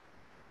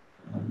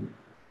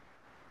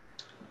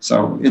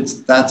 So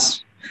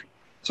that's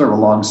sort of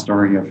a long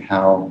story of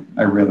how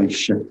I really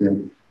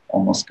shifted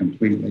almost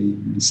completely.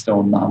 It's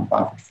still a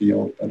nonprofit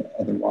field, but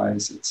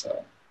otherwise it's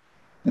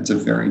a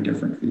very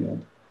different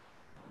field.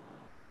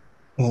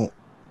 Well,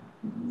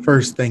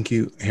 first, thank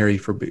you, Harry,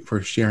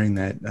 for sharing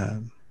that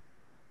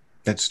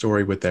that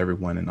story with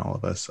everyone and all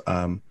of us.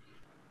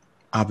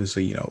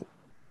 Obviously,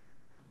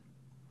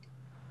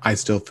 I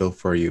still feel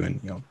for you,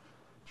 and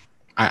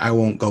I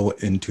won't go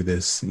into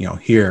this,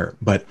 here,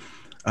 but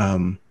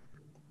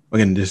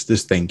again,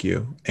 just thank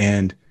you,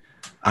 and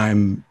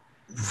I'm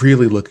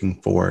really looking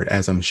forward,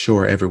 as I'm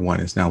sure everyone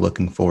is now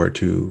looking forward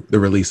to the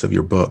release of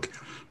your book,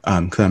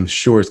 because I'm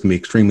sure it's going to be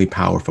extremely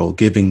powerful,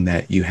 given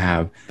that you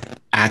have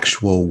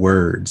actual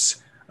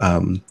words,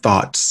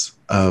 thoughts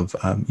of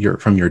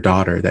from your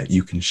daughter that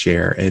you can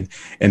share,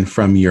 and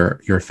from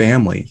your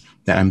family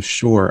that I'm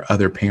sure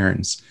other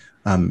parents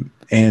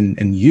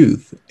and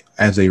youth,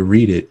 as they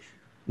read it,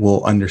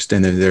 will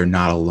understand that they're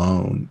not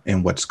alone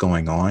in what's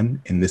going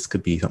on, and this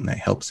could be something that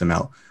helps them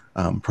out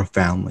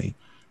profoundly.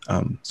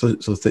 So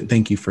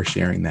thank you for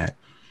sharing that.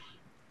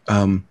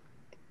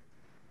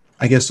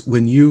 I guess were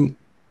you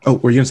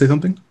going to say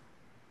something?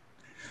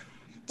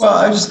 Well,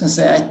 I was just going to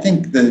say, I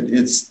think that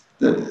it's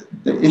the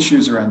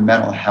issues around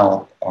mental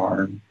health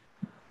are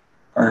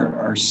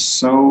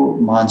so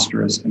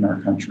monstrous in our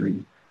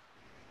country.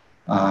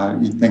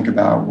 You think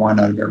about 1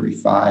 out of every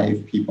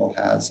 5 people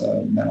has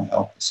a mental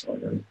health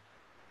disorder.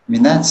 I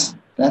mean, that's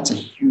a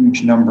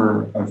huge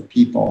number of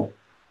people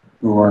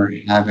who are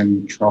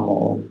having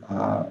trouble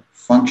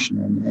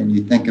functioning. And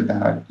you think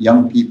about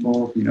young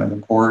people,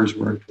 the Corps has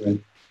worked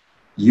with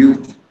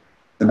youth,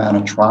 the amount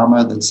of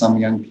trauma that some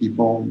young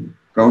people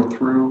go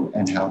through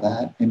and how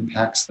that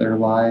impacts their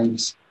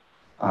lives.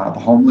 The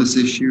homeless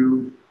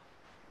issue,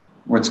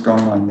 what's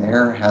going on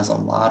there has a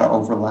lot of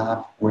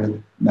overlap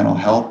with mental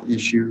health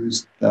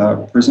issues.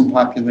 The prison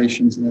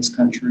populations in this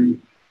country,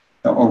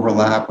 the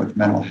overlap with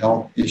mental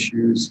health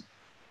issues.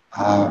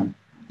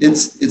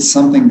 It's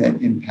something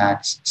that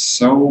impacts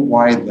so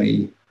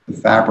widely the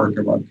fabric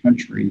of our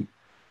country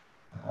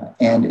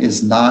and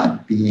is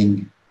not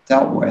being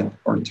dealt with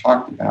or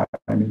talked about.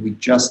 I mean, we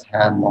just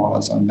had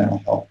laws on mental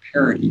health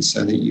parity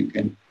so that you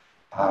can,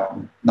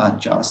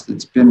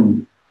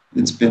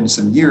 it's been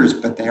some years,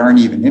 but they aren't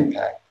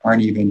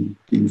even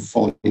being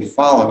fully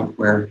followed,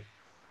 where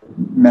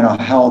mental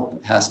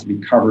health has to be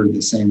covered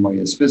the same way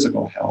as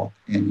physical health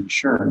in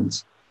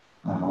insurance.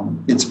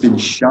 It's been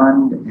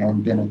shunned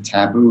and been a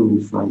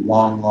taboo for a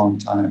long, long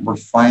time. We're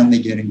finally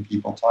getting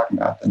people talking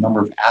about the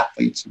number of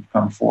athletes who've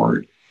come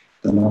forward,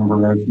 the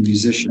number of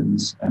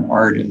musicians and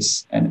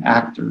artists and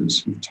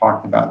actors who've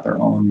talked about their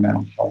own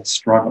mental health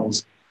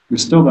struggles. We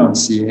still don't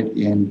see it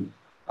in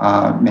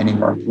many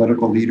of our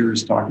political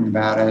leaders talking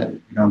about it.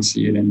 We don't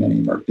see it in many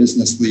of our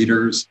business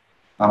leaders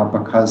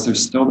because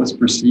there's still this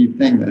perceived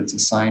thing that it's a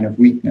sign of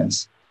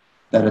weakness,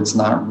 that it's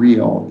not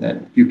real,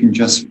 that you can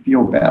just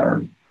feel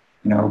better.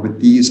 But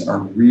these are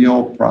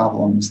real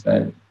problems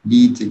that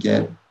need to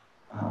get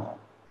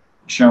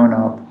shown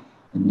up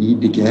and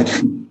need to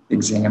get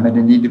examined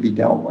and need to be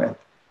dealt with.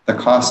 The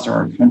cost to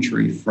our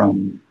country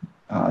from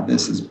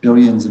this is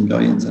billions and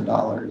billions of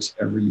dollars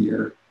every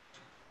year.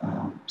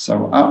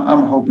 So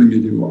I'm hoping to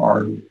do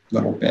our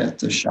little bit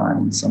to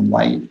shine some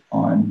light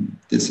on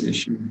this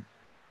issue.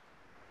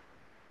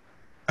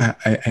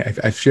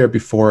 I've shared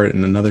before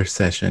in another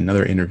session,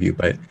 another interview,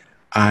 but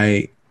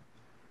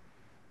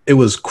it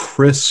was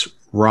Chris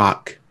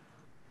Rock.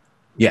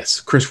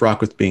 Yes, Chris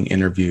Rock was being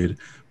interviewed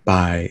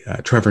by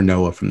Trevor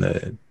Noah from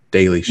The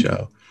Daily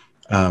Show.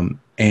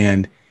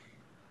 And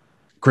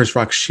Chris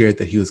Rock shared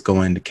that he was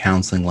going to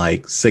counseling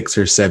like 6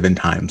 or 7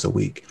 times a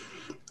week.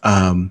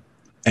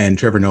 And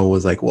Trevor Noah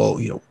was like, well,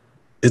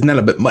 isn't that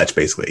a bit much,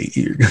 basically?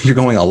 You're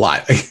going a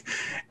lot.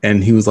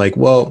 And he was like,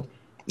 well,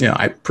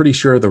 I'm pretty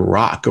sure The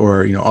Rock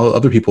or, all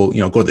other people,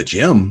 go to the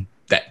gym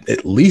that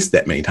at least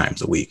that many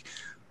times a week.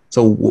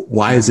 So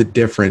why is it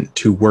different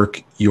to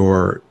work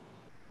your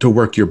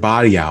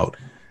body out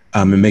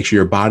and make sure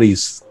your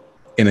body's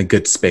in a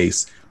good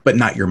space, but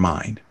not your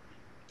mind?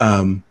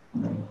 And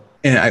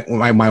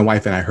my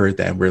wife and I heard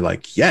that, and we're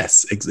like,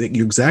 yes,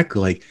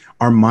 exactly. Like,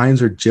 our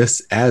minds are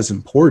just as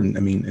important.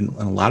 I mean, in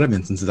a lot of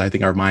instances, I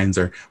think our minds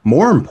are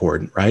more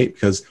important, right?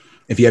 Because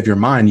if you have your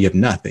mind, you have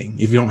nothing.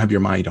 If you don't have your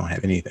mind, you don't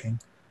have anything.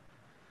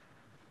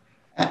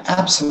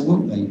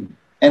 Absolutely.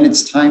 And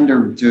it's time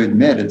to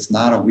admit it's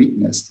not a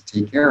weakness to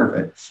take care of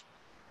it.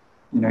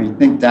 You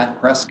think Dak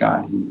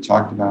Prescott, who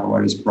talked about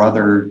what his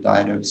brother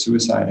died of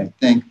suicide, I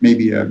think,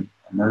 maybe a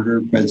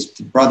murder, but his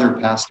brother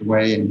passed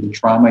away and the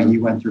trauma he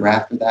went through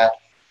after that,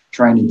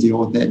 trying to deal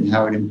with it and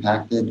how it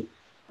impacted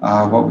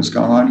what was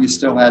going on. You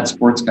still had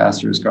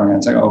sportscasters going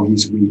on saying, oh,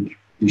 he's weak.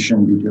 He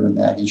shouldn't be doing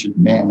that. He should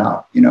man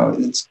up.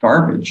 It's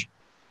garbage.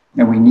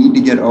 And we need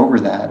to get over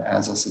that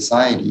as a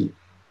society.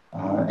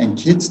 And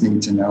kids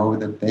need to know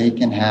that they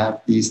can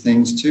have these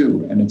things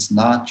too. And it's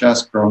not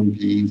just growing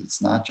pains.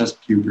 It's not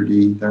just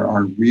puberty. There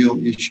are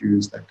real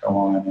issues that go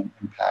on and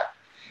impact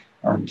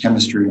our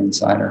chemistry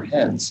inside our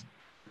heads.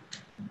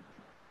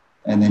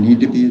 And they need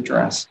to be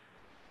addressed.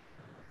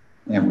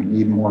 And we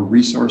need more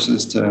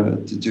resources to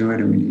do it.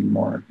 And we need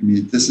more. I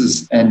mean,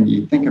 and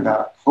you think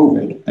about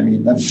COVID, I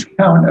mean, the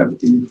amount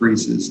of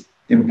increases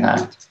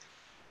impact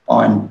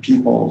on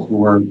people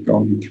who are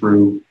going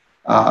through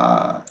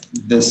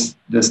this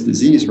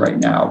disease right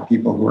now,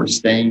 people who are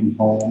staying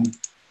home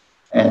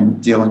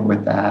and dealing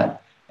with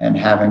that and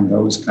having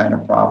those kind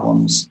of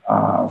problems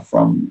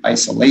from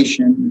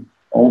isolation,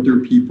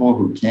 older people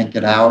who can't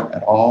get out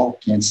at all,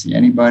 can't see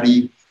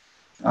anybody.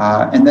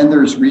 And then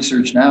there's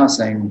research now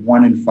saying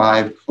 1 in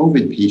 5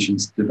 COVID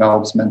patients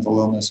develops mental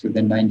illness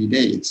within 90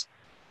 days.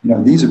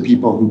 These are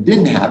people who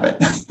didn't have it,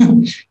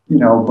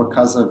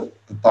 because of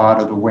the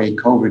thought of the way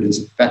COVID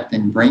is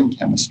affecting brain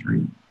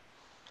chemistry.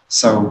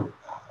 So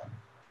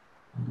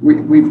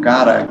we've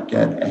got to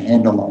get a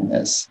handle on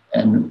this.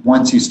 And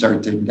once you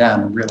start digging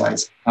down and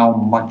realize how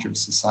much of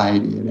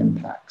society it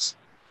impacts,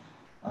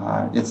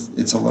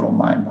 it's a little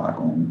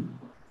mind-boggling.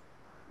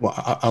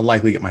 Well, I'll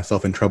likely get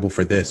myself in trouble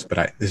for this,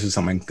 but this is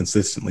something I'm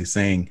consistently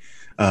saying.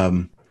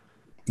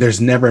 There's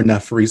never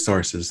enough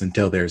resources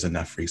until there's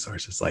enough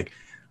resources. Like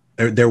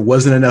there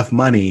wasn't enough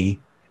money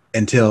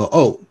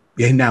until,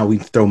 now we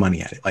throw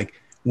money at it. Like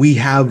we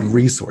have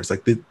resource.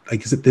 Like I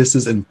said, this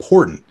is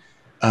important.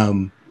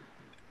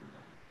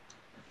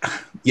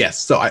 Yes.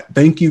 So I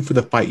thank you for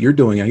the fight you're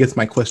doing. I guess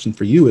my question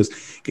for you is,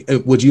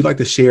 could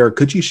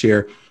you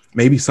share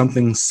maybe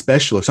something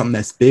special or something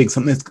that's big,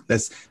 something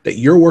that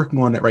you're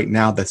working on right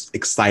now that's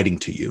exciting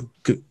to you?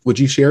 Would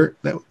you share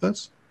that with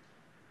us?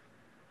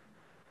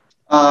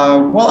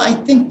 Well, I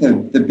think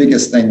the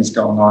biggest things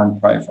going on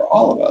probably for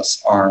all of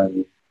us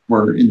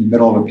we're in the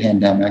middle of a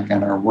pandemic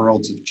and our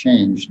worlds have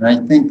changed. And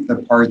I think the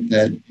part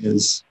that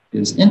is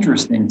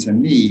interesting to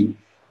me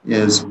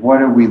is what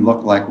do we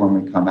look like when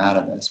we come out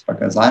of this?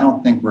 Because I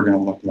don't think we're going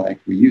to look like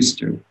we used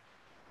to,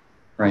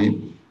 right?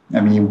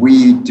 I mean,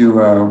 we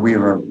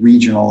have a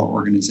regional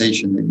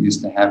organization that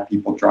used to have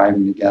people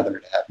driving together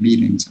to have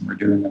meetings, and we're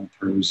doing them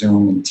through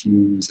Zoom and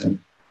Teams, and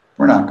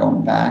we're not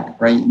going back,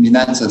 right? I mean,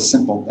 that's a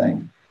simple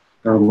thing.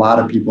 There are a lot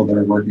of people that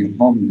are working at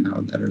home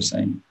now that are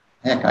saying,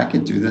 heck, I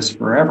could do this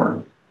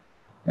forever.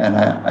 And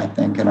I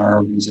think in our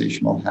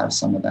organization we'll have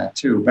some of that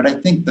too. But I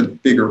think the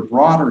bigger,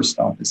 broader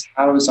stuff is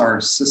how is our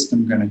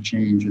system going to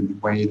change in the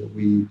way that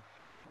we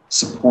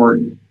support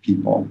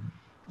people?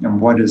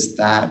 And what is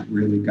that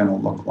really going to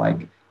look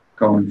like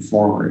going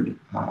forward?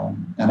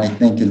 And I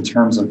think in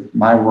terms of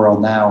my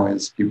world now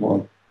is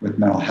people with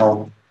mental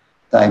health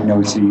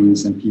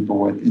diagnoses and people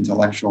with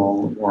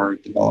intellectual or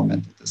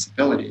developmental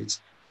disabilities.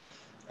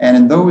 And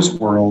in those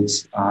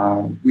worlds,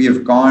 we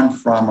have gone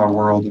from a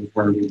world of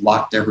where we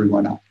locked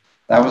everyone up.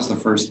 That was the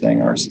first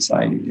thing our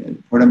society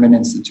did. Put them in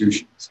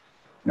institutions,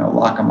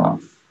 lock them up.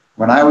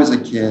 When I was a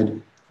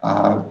kid,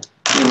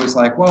 it was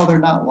like, well, they're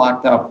not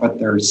locked up, but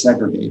they're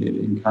segregated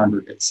in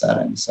congregate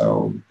settings.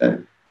 So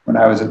that when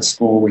I was at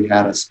school, we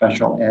had a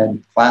special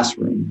ed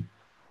classroom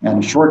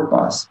and a short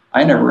bus.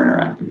 I never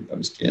interacted with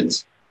those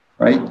kids,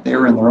 right? They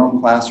were in their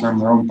own classroom,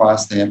 their own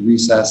bus. They had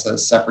recess at a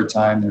separate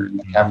time. They were in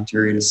the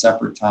cafeteria at a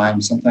separate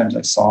time. Sometimes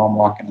I saw them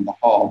walking in the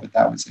hall, but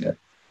that was it.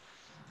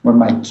 When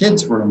my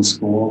kids were in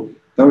school,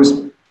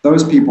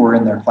 those people were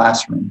in their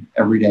classroom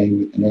every day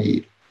with an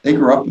aide. They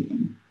grew up with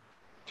them,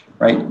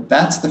 right?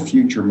 That's the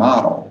future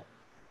model.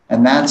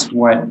 And that's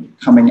what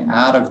coming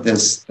out of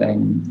this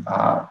thing,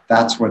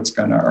 that's what's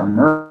going to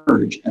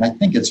emerge. And I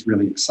think it's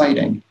really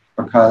exciting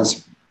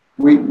because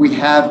we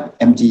have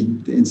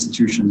emptied the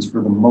institutions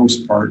for the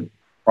most part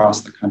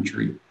across the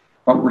country,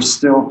 but we're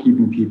still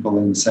keeping people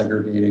in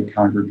segregated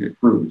congregate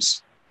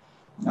groups,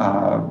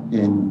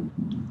 in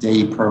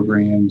day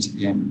programs,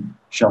 in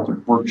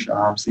sheltered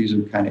workshops. These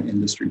are kind of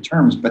industry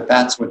terms, but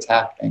that's what's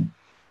happening,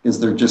 is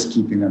they're just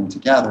keeping them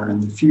together.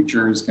 And the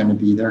future is going to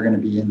be, they're going to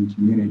be in the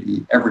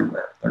community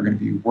everywhere. They're going to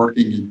be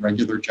working in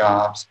regular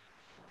jobs.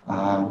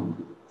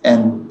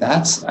 And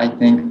that's, I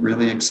think,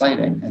 really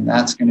exciting. And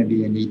that's going to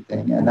be a neat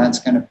thing. And that's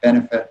going to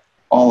benefit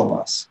all of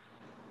us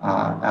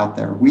out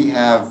there. We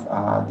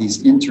have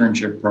these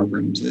internship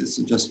programs. It's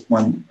just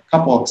a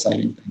couple of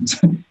exciting things.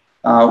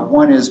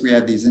 One is we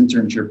have these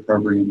internship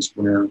programs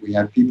where we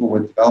have people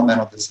with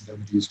developmental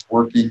disabilities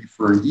working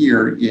for a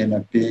year in a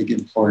big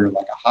employer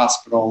like a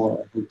hospital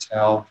or a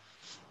hotel,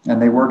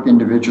 and they work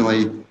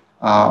individually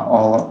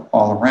all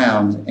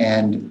around.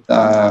 And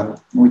when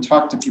we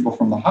talk to people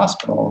from the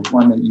hospital,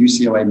 one at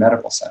UCLA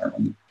Medical Center,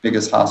 one of the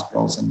biggest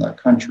hospitals in the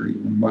country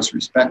and most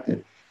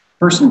respected,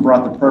 person who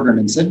brought the program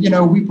and said,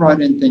 we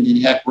brought in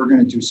thinking, heck, we're going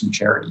to do some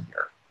charity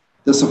here.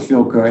 This will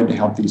feel good to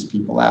help these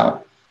people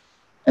out.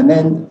 And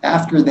then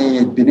after they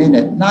had been in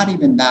it, not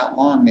even that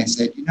long, they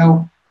said,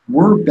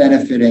 we're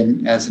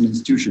benefiting as an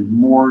institution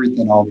more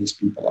than all these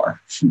people are.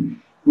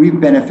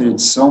 We've benefited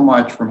so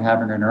much from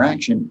having an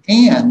interaction,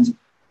 and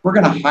we're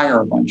going to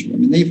hire a bunch of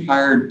them. And they've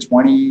hired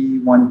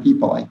 21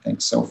 people, I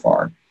think, so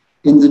far.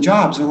 in the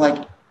jobs are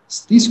like,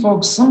 these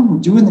folks, some of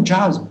them doing the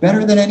jobs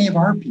better than any of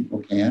our people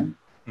can.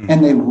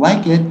 And they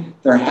like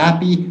it. They're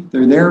happy.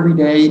 They're there every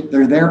day.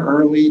 They're there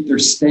early. They're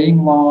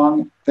staying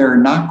long. They're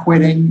not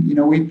quitting. You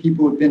know, we have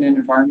people who've been in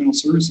environmental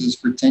services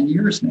for 10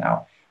 years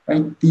now,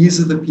 right?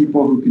 These are the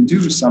people who can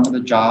do some of the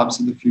jobs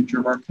of the future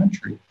of our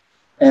country.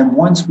 And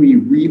once we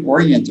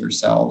reorient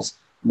ourselves,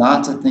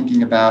 not to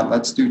thinking about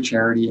let's do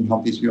charity and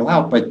help these people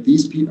out, but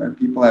these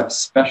people have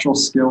special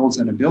skills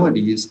and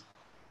abilities,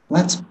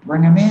 let's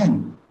bring them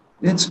in.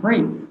 It's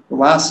great. The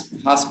last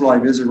hospital I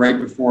visited right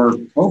before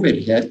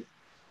COVID hit,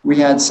 we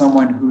had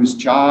someone whose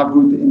job,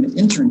 who in the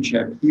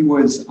internship, he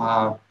was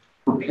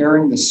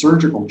preparing the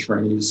surgical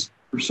trays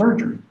for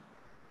surgery.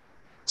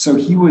 So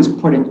he was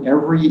putting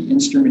every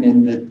instrument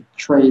in the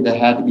tray that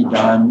had to be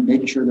done,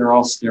 making sure they're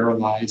all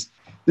sterilized.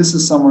 This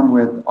is someone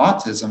with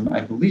autism, I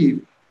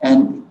believe,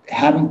 and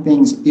having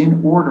things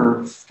in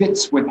order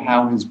fits with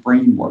how his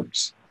brain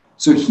works.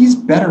 So he's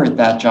better at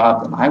that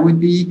job than I would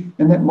be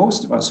and that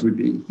most of us would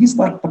be. He's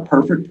like the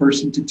perfect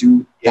person to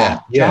do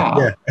that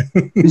job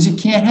because you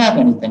can't have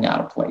anything out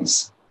of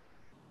place.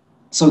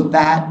 So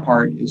that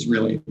part is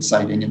really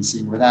exciting and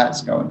seeing where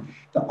that's going.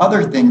 The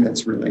other thing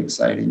that's really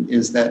exciting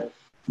is that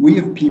we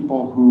have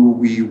people who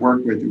we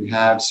work with who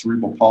have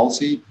cerebral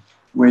palsy,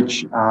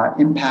 which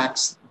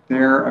impacts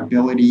their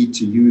ability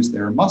to use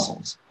their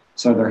muscles.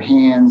 So their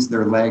hands,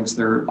 their legs,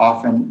 they're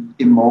often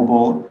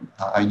immobile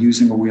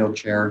using a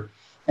wheelchair.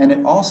 And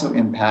it also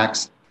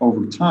impacts,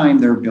 over time,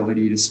 their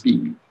ability to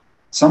speak.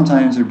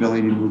 Sometimes their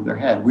ability to move their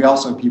head. We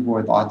also have people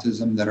with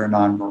autism that are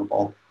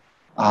nonverbal.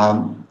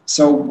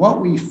 So what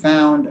we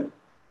found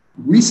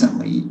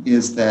recently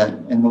is that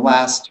in the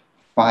last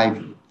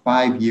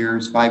 5+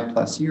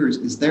 years,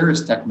 is there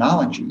is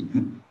technology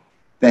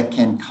that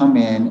can come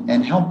in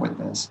and help with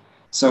this.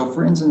 So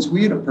for instance,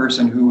 we had a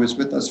person who was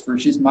with us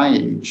she's my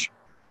age,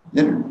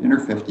 in her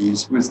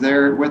 50s, was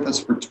there with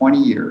us for 20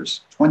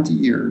 years,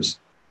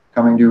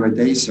 coming to a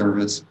day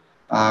service,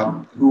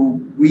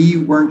 who we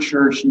weren't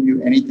sure she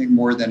knew anything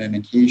more than an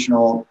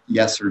occasional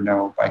yes or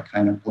no by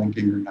kind of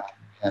blinking or nodding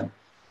her head.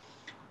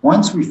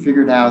 Once we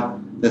figured out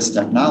this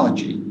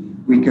technology,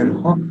 we could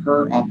hook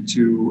her up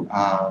to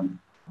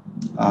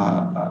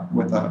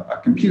with a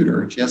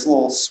computer. She has a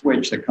little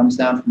switch that comes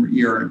down from her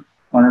ear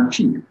on her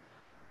cheek.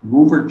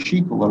 Move her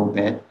cheek a little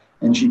bit,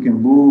 and she can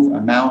move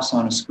a mouse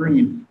on a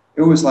screen.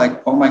 It was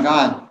like, oh my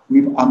God,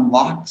 we've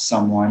unlocked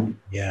someone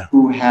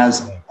who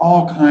has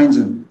all kinds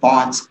of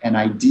thoughts and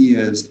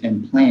ideas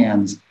and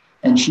plans.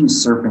 And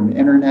she's surfing the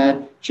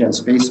internet. She has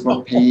a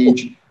Facebook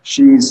page.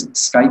 She's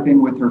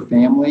Skyping with her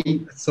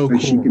family so cool.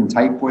 She can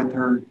type with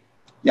her.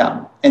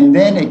 Yeah. And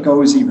then it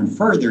goes even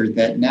further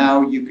that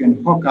now you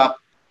can hook up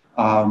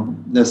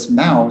this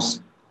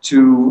mouse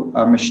to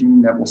a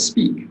machine that will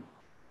speak.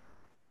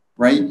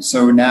 Right.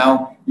 So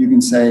now you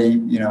can say,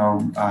 you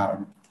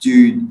know,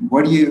 dude,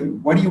 what do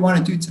you want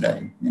to do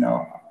today? You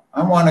know,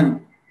 I want to,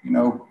 you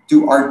know,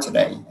 do art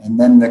today. And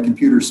then the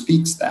computer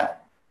speaks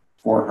that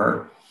for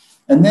her.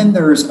 And then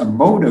there's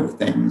emotive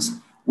things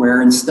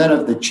where instead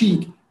of the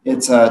cheek,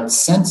 it's a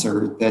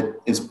sensor that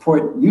is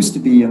used to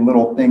be in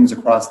little things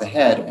across the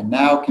head and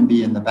now can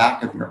be in the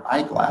back of your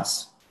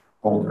eyeglass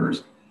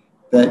holders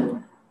that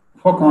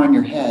hook on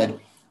your head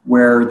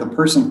where the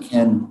person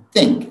can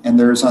think. And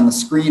there's on the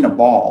screen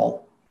a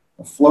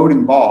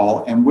floating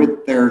ball, and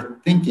with their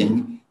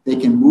thinking, they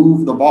can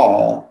move the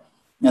ball,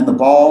 and the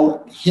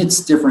ball hits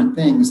different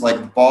things. Like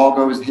the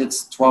ball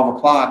hits 12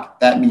 o'clock,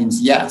 that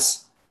means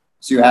yes.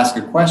 So you ask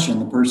a question,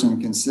 the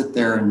person can sit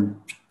there and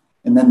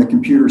then the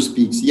computer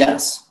speaks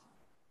yes.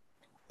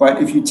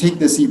 But if you take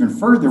this even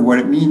further, what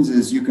it means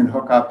is you can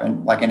hook up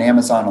like an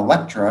Amazon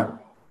Alexa,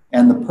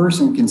 and the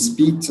person can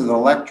speak to the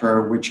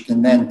Alexa, which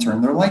can then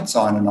turn their lights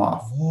on and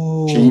off,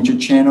 change a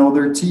channel of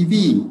their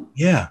TV.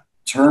 Yeah.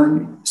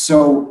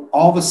 So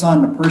all of a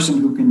sudden, a person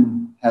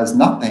who has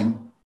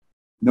nothing,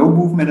 no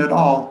movement at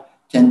all,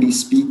 can be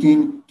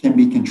speaking, can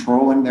be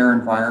controlling their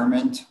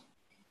environment.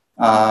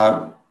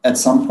 At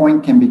some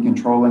point, can be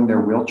controlling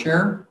their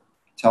wheelchair,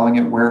 telling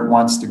it where it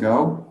wants to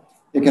go.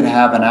 It could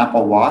have an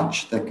Apple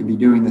Watch that could be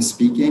doing the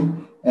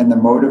speaking and the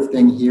motive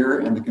thing here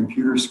and the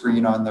computer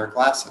screen on their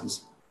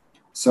glasses.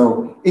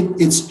 So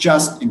it's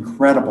just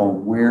incredible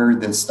where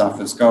this stuff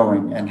is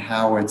going and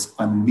how it's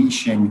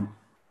unleashing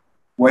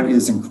what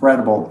is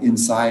incredible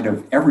inside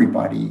of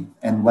everybody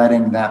and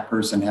letting that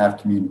person have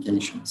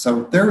communication.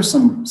 So there's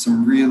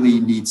some really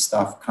neat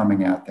stuff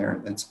coming out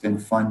there that's been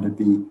fun to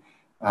be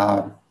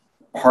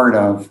part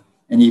of,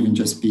 and even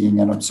just being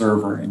an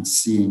observer and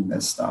seeing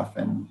this stuff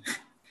and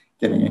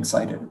getting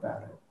excited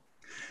about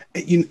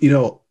it. You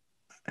know,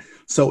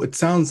 so it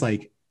sounds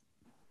like,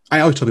 I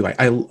always tell people,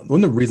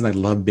 one of the reasons I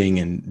love being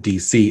in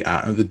DC,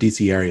 the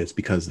DC area, is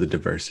because of the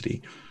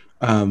diversity.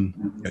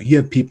 You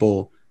have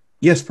people,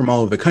 yes, from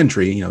all over the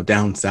country, you know,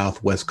 down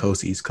south, West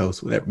Coast, East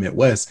Coast, whatever,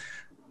 Midwest.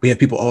 We have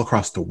people all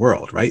across the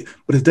world, right?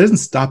 But it doesn't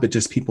stop at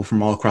just people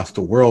from all across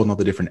the world and all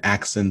the different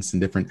accents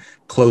and different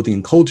clothing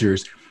and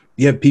cultures.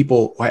 You have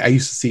people, I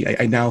used to see,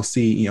 I now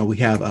see, you know, we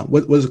have,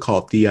 what is it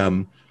called?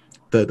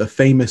 the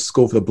famous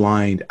School for the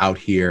Blind out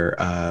here.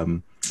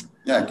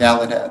 Yeah,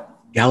 Gallaudet.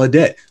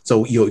 Gallaudet.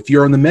 So, if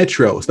you're on the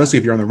metro, especially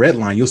if you're on the red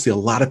line, you'll see a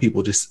lot of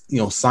people just,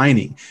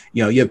 signing.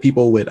 You have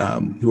people with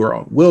who are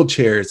on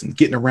wheelchairs and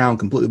getting around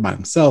completely by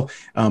themselves.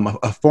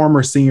 A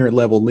former senior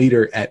level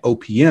leader at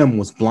OPM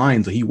was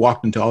blind, so he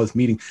walked into all this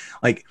meeting.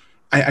 Like,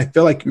 I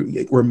feel like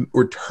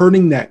we're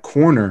turning that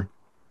corner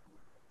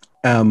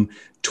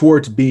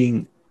towards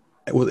being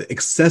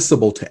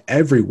accessible to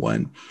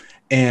everyone.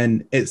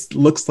 And it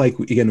looks like,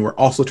 again, we're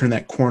also turning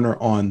that corner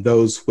on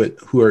those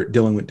who are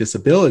dealing with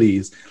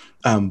disabilities.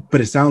 But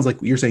it sounds like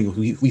what you're saying,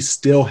 we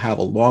still have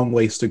a long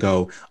ways to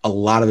go, a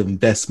lot of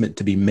investment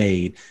to be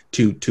made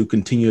to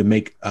continue to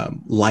make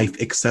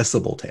life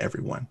accessible to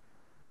everyone.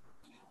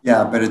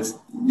 Yeah, but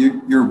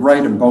you're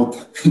right in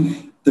both.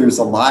 There's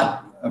a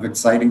lot of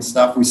exciting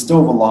stuff. We still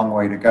have a long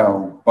way to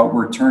go, but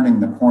we're turning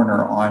the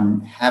corner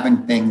on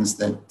having things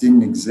that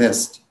didn't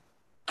exist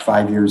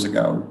 5 years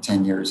ago,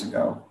 10 years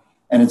ago.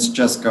 And it's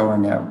just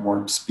going at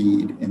warp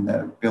speed in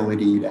the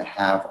ability to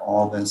have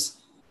all this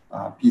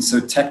piece. So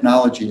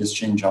technology has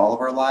changed all of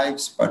our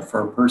lives, but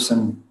for a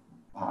person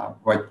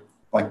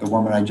like the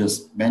woman I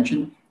just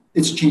mentioned,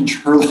 it's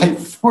changed her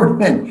life more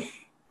than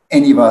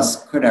any of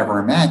us could ever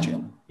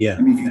imagine. Yeah.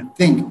 I mean, if you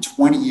think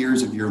 20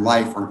 years of your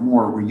life or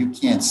more where you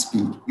can't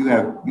speak, you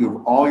have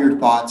all your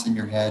thoughts in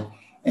your head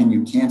and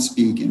you can't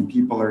speak, and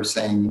people are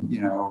saying,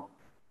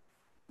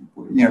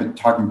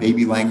 talking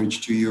baby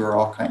language to you or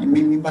all kinds. I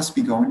mean, you must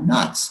be going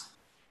nuts.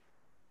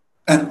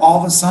 And all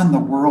of a sudden, the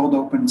world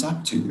opens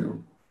up to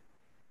you.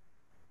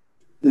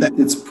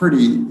 It's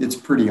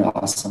pretty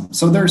awesome.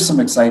 So there's some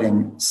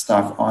exciting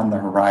stuff on the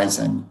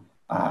horizon,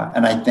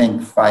 and I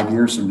think 5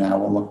 years from now,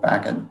 we'll look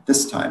back at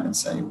this time and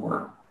say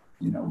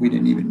we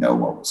didn't even know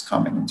what was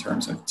coming in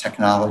terms of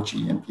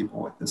technology and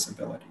people with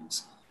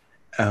disabilities.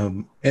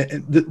 And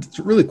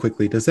really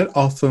quickly, does that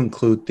also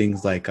include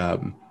things like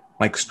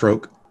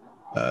stroke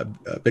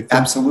victims?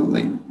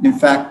 Absolutely. In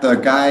fact, the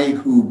guy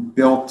who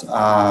built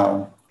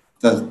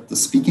the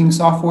speaking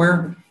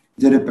software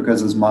did it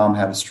because his mom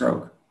had a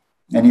stroke,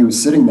 and he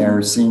was sitting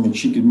there seeing that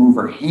she could move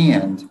her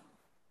hand,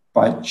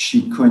 but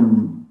she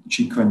couldn't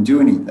do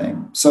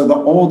anything. So the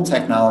old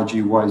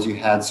technology was you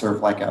had sort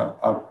of like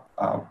a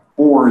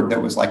board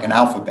that was like an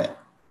alphabet.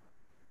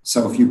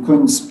 So if you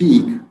couldn't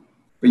speak,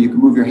 but you could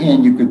move your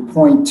hand, you could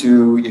point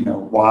to,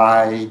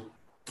 Y,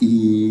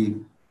 E,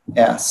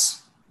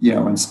 S,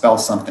 and spell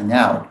something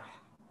out.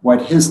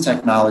 What his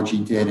technology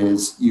did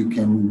is you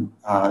can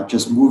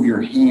just move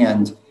your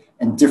hand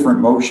and different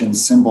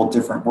motions, symbol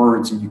different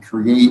words, and you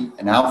create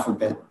an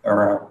alphabet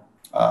or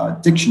a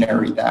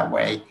dictionary that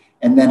way.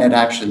 And then it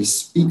actually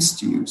speaks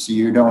to you. So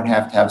you don't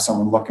have to have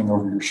someone looking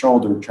over your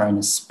shoulder trying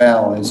to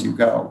spell as you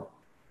go,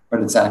 but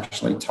it's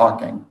actually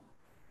talking.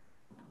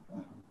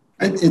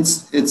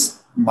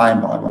 It's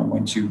mind-boggling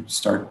once you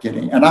start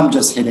getting, and I'm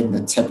just hitting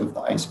the tip of the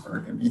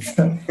iceberg. I mean,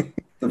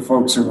 the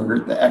folks who are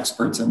the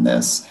experts in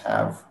this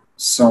have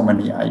so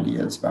many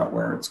ideas about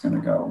where it's going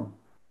to go.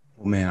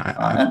 Well,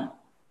 man,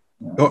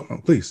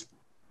 please.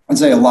 I'd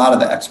say a lot of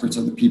the experts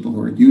are the people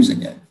who are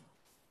using it.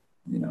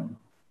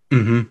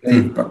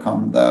 They've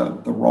become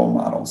the role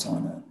models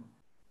on it.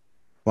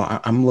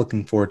 Well, I'm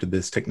looking forward to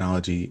this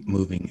technology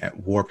moving at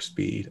warp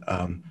speed.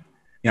 The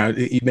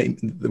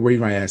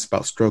reason I asked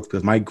about stroke,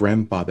 because my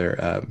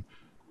grandfather,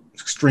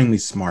 extremely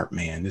smart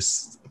man,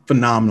 this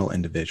phenomenal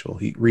individual.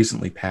 He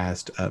recently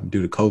passed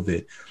due to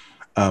COVID,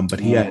 but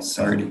he had.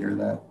 Sorry to hear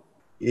that.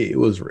 It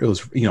was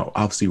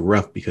obviously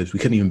rough because we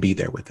couldn't even be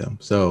there with him.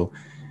 So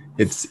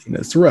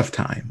it's a rough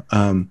time.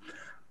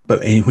 But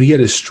when he had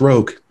his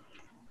stroke,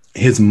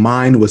 his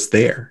mind was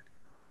there.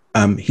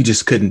 He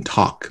just couldn't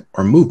talk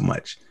or move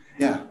much.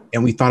 Yeah.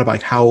 And we thought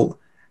about how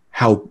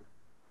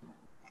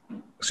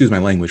excuse my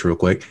language real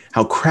quick,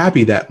 how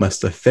crappy that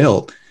must have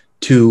felt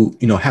to,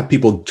 have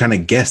people trying to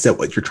guess at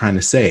what you're trying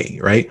to say,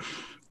 right?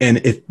 And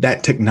if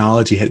that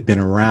technology had been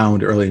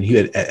around early and he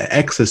had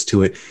access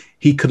to it,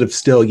 he could have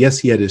still, yes,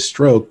 he had his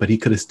stroke, but he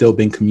could have still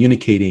been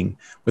communicating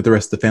with the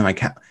rest of the family.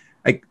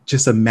 Like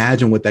just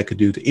imagine what that could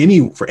do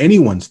to for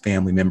anyone's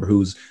family member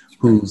who's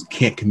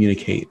can't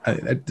communicate.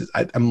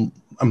 I'm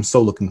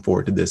so looking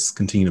forward to this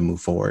continue to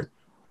move forward.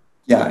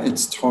 Yeah,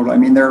 it's totally. I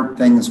mean, there are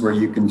things where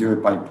you can do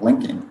it by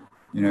blinking.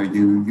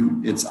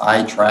 It's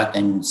eye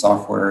tracking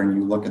software, and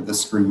you look at the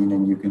screen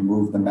and you can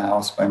move the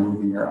mouse by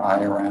moving your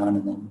eye around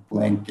and then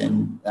blink,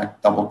 and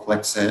that double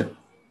clicks it.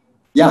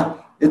 Yeah,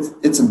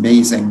 it's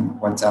amazing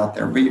what's out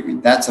there,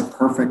 but that's a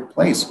perfect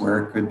place where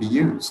it could be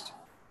used.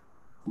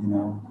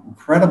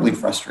 Incredibly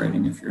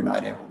frustrating if you're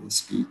not able to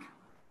speak.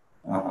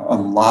 A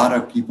lot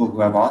of people who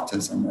have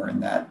autism are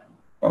in that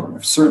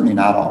boat. Certainly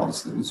not all,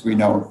 as we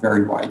know, a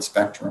very wide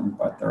spectrum,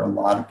 but there are a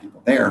lot of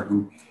people there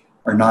who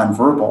are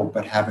nonverbal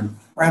but have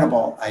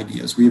incredible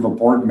ideas. We have a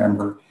board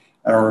member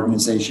at our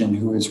organization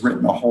who has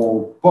written a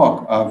whole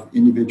book of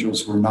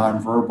individuals who are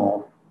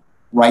nonverbal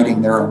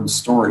writing their own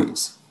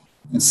stories.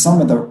 And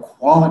some of the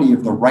quality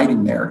of the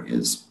writing there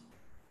is,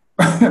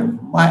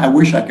 I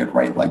wish I could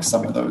write like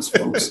some of those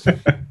folks.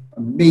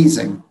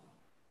 Amazing.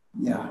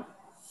 Yeah.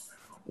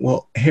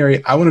 Well,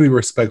 Harry, I want to be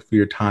respectful of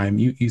your time.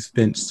 You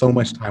spent so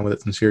much time with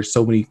us and shared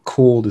so many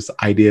cool just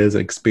ideas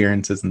and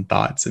experiences and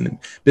thoughts and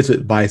bits of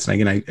advice. And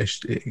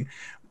again,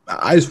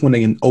 I just want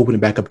to open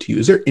it back up to you.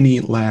 Is there any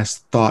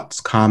last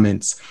thoughts,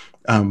 comments,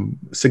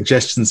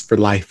 suggestions for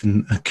life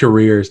and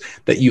careers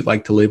that you'd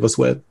like to leave us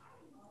with?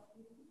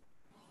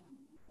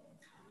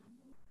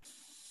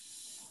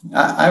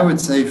 I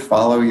would say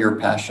follow your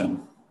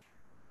passion.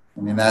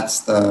 I mean,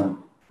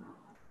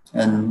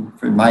 and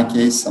for my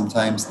case,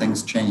 sometimes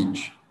things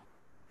change,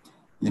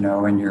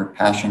 and your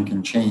passion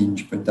can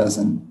change, but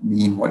doesn't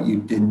mean what you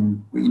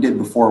did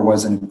before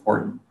wasn't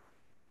important.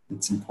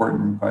 It's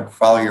important, but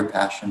follow your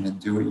passion and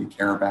do what you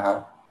care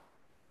about.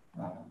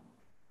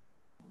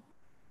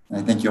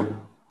 I think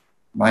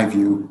my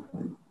view,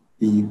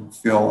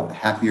 feel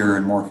happier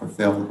and more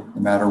fulfilled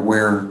no matter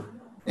where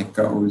it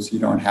goes. You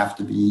don't have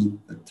to be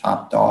the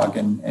top dog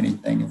in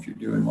anything if you're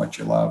doing what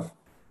you love.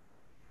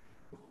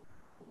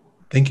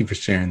 Thank you for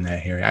sharing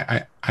that, Harry.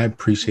 I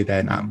appreciate that,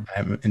 and I'm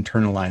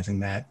internalizing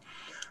that.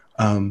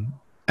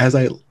 As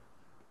I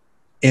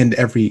end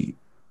every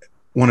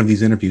one of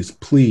these interviews,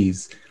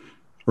 please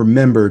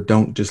remember,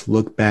 don't just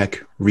look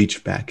back,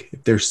 reach back.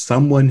 If there's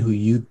someone who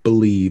you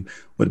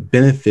believe would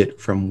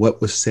benefit from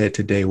what was said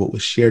today, what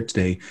was shared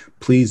today,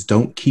 please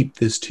don't keep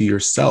this to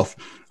yourself.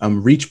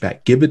 Reach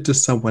back, give it to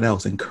someone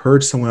else,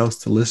 encourage someone else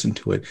to listen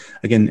to it.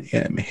 Again,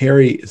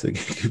 Harry is a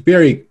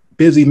very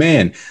busy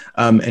man,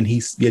 and he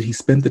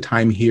spent the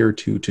time here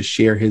to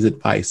share his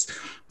advice.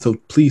 So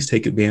please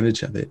take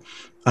advantage of it.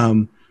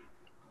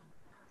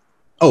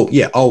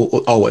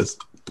 Always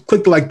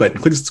click the like button,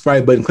 click the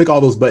subscribe button, click all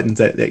those buttons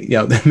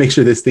that make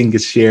sure this thing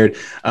gets shared.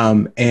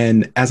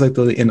 And as I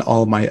do in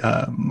all of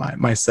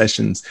my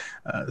sessions,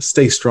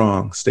 stay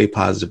strong, stay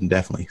positive, and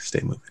definitely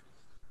stay moving.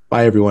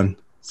 Bye, everyone.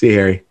 See you,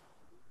 Harry.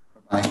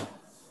 Bye.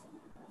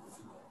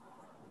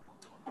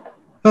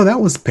 Oh,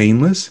 that was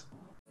painless.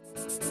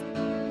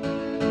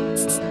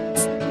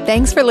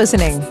 Thanks for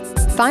listening.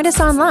 Find us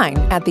online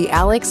at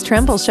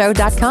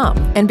thealextrembleshow.com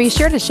and be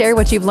sure to share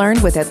what you've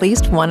learned with at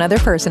least one other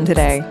person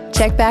today.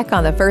 Check back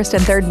on the first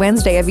and third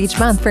Wednesday of each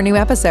month for new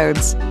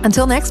episodes.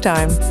 Until next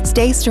time,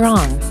 stay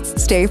strong,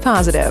 stay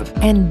positive,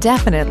 and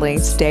definitely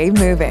stay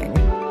moving.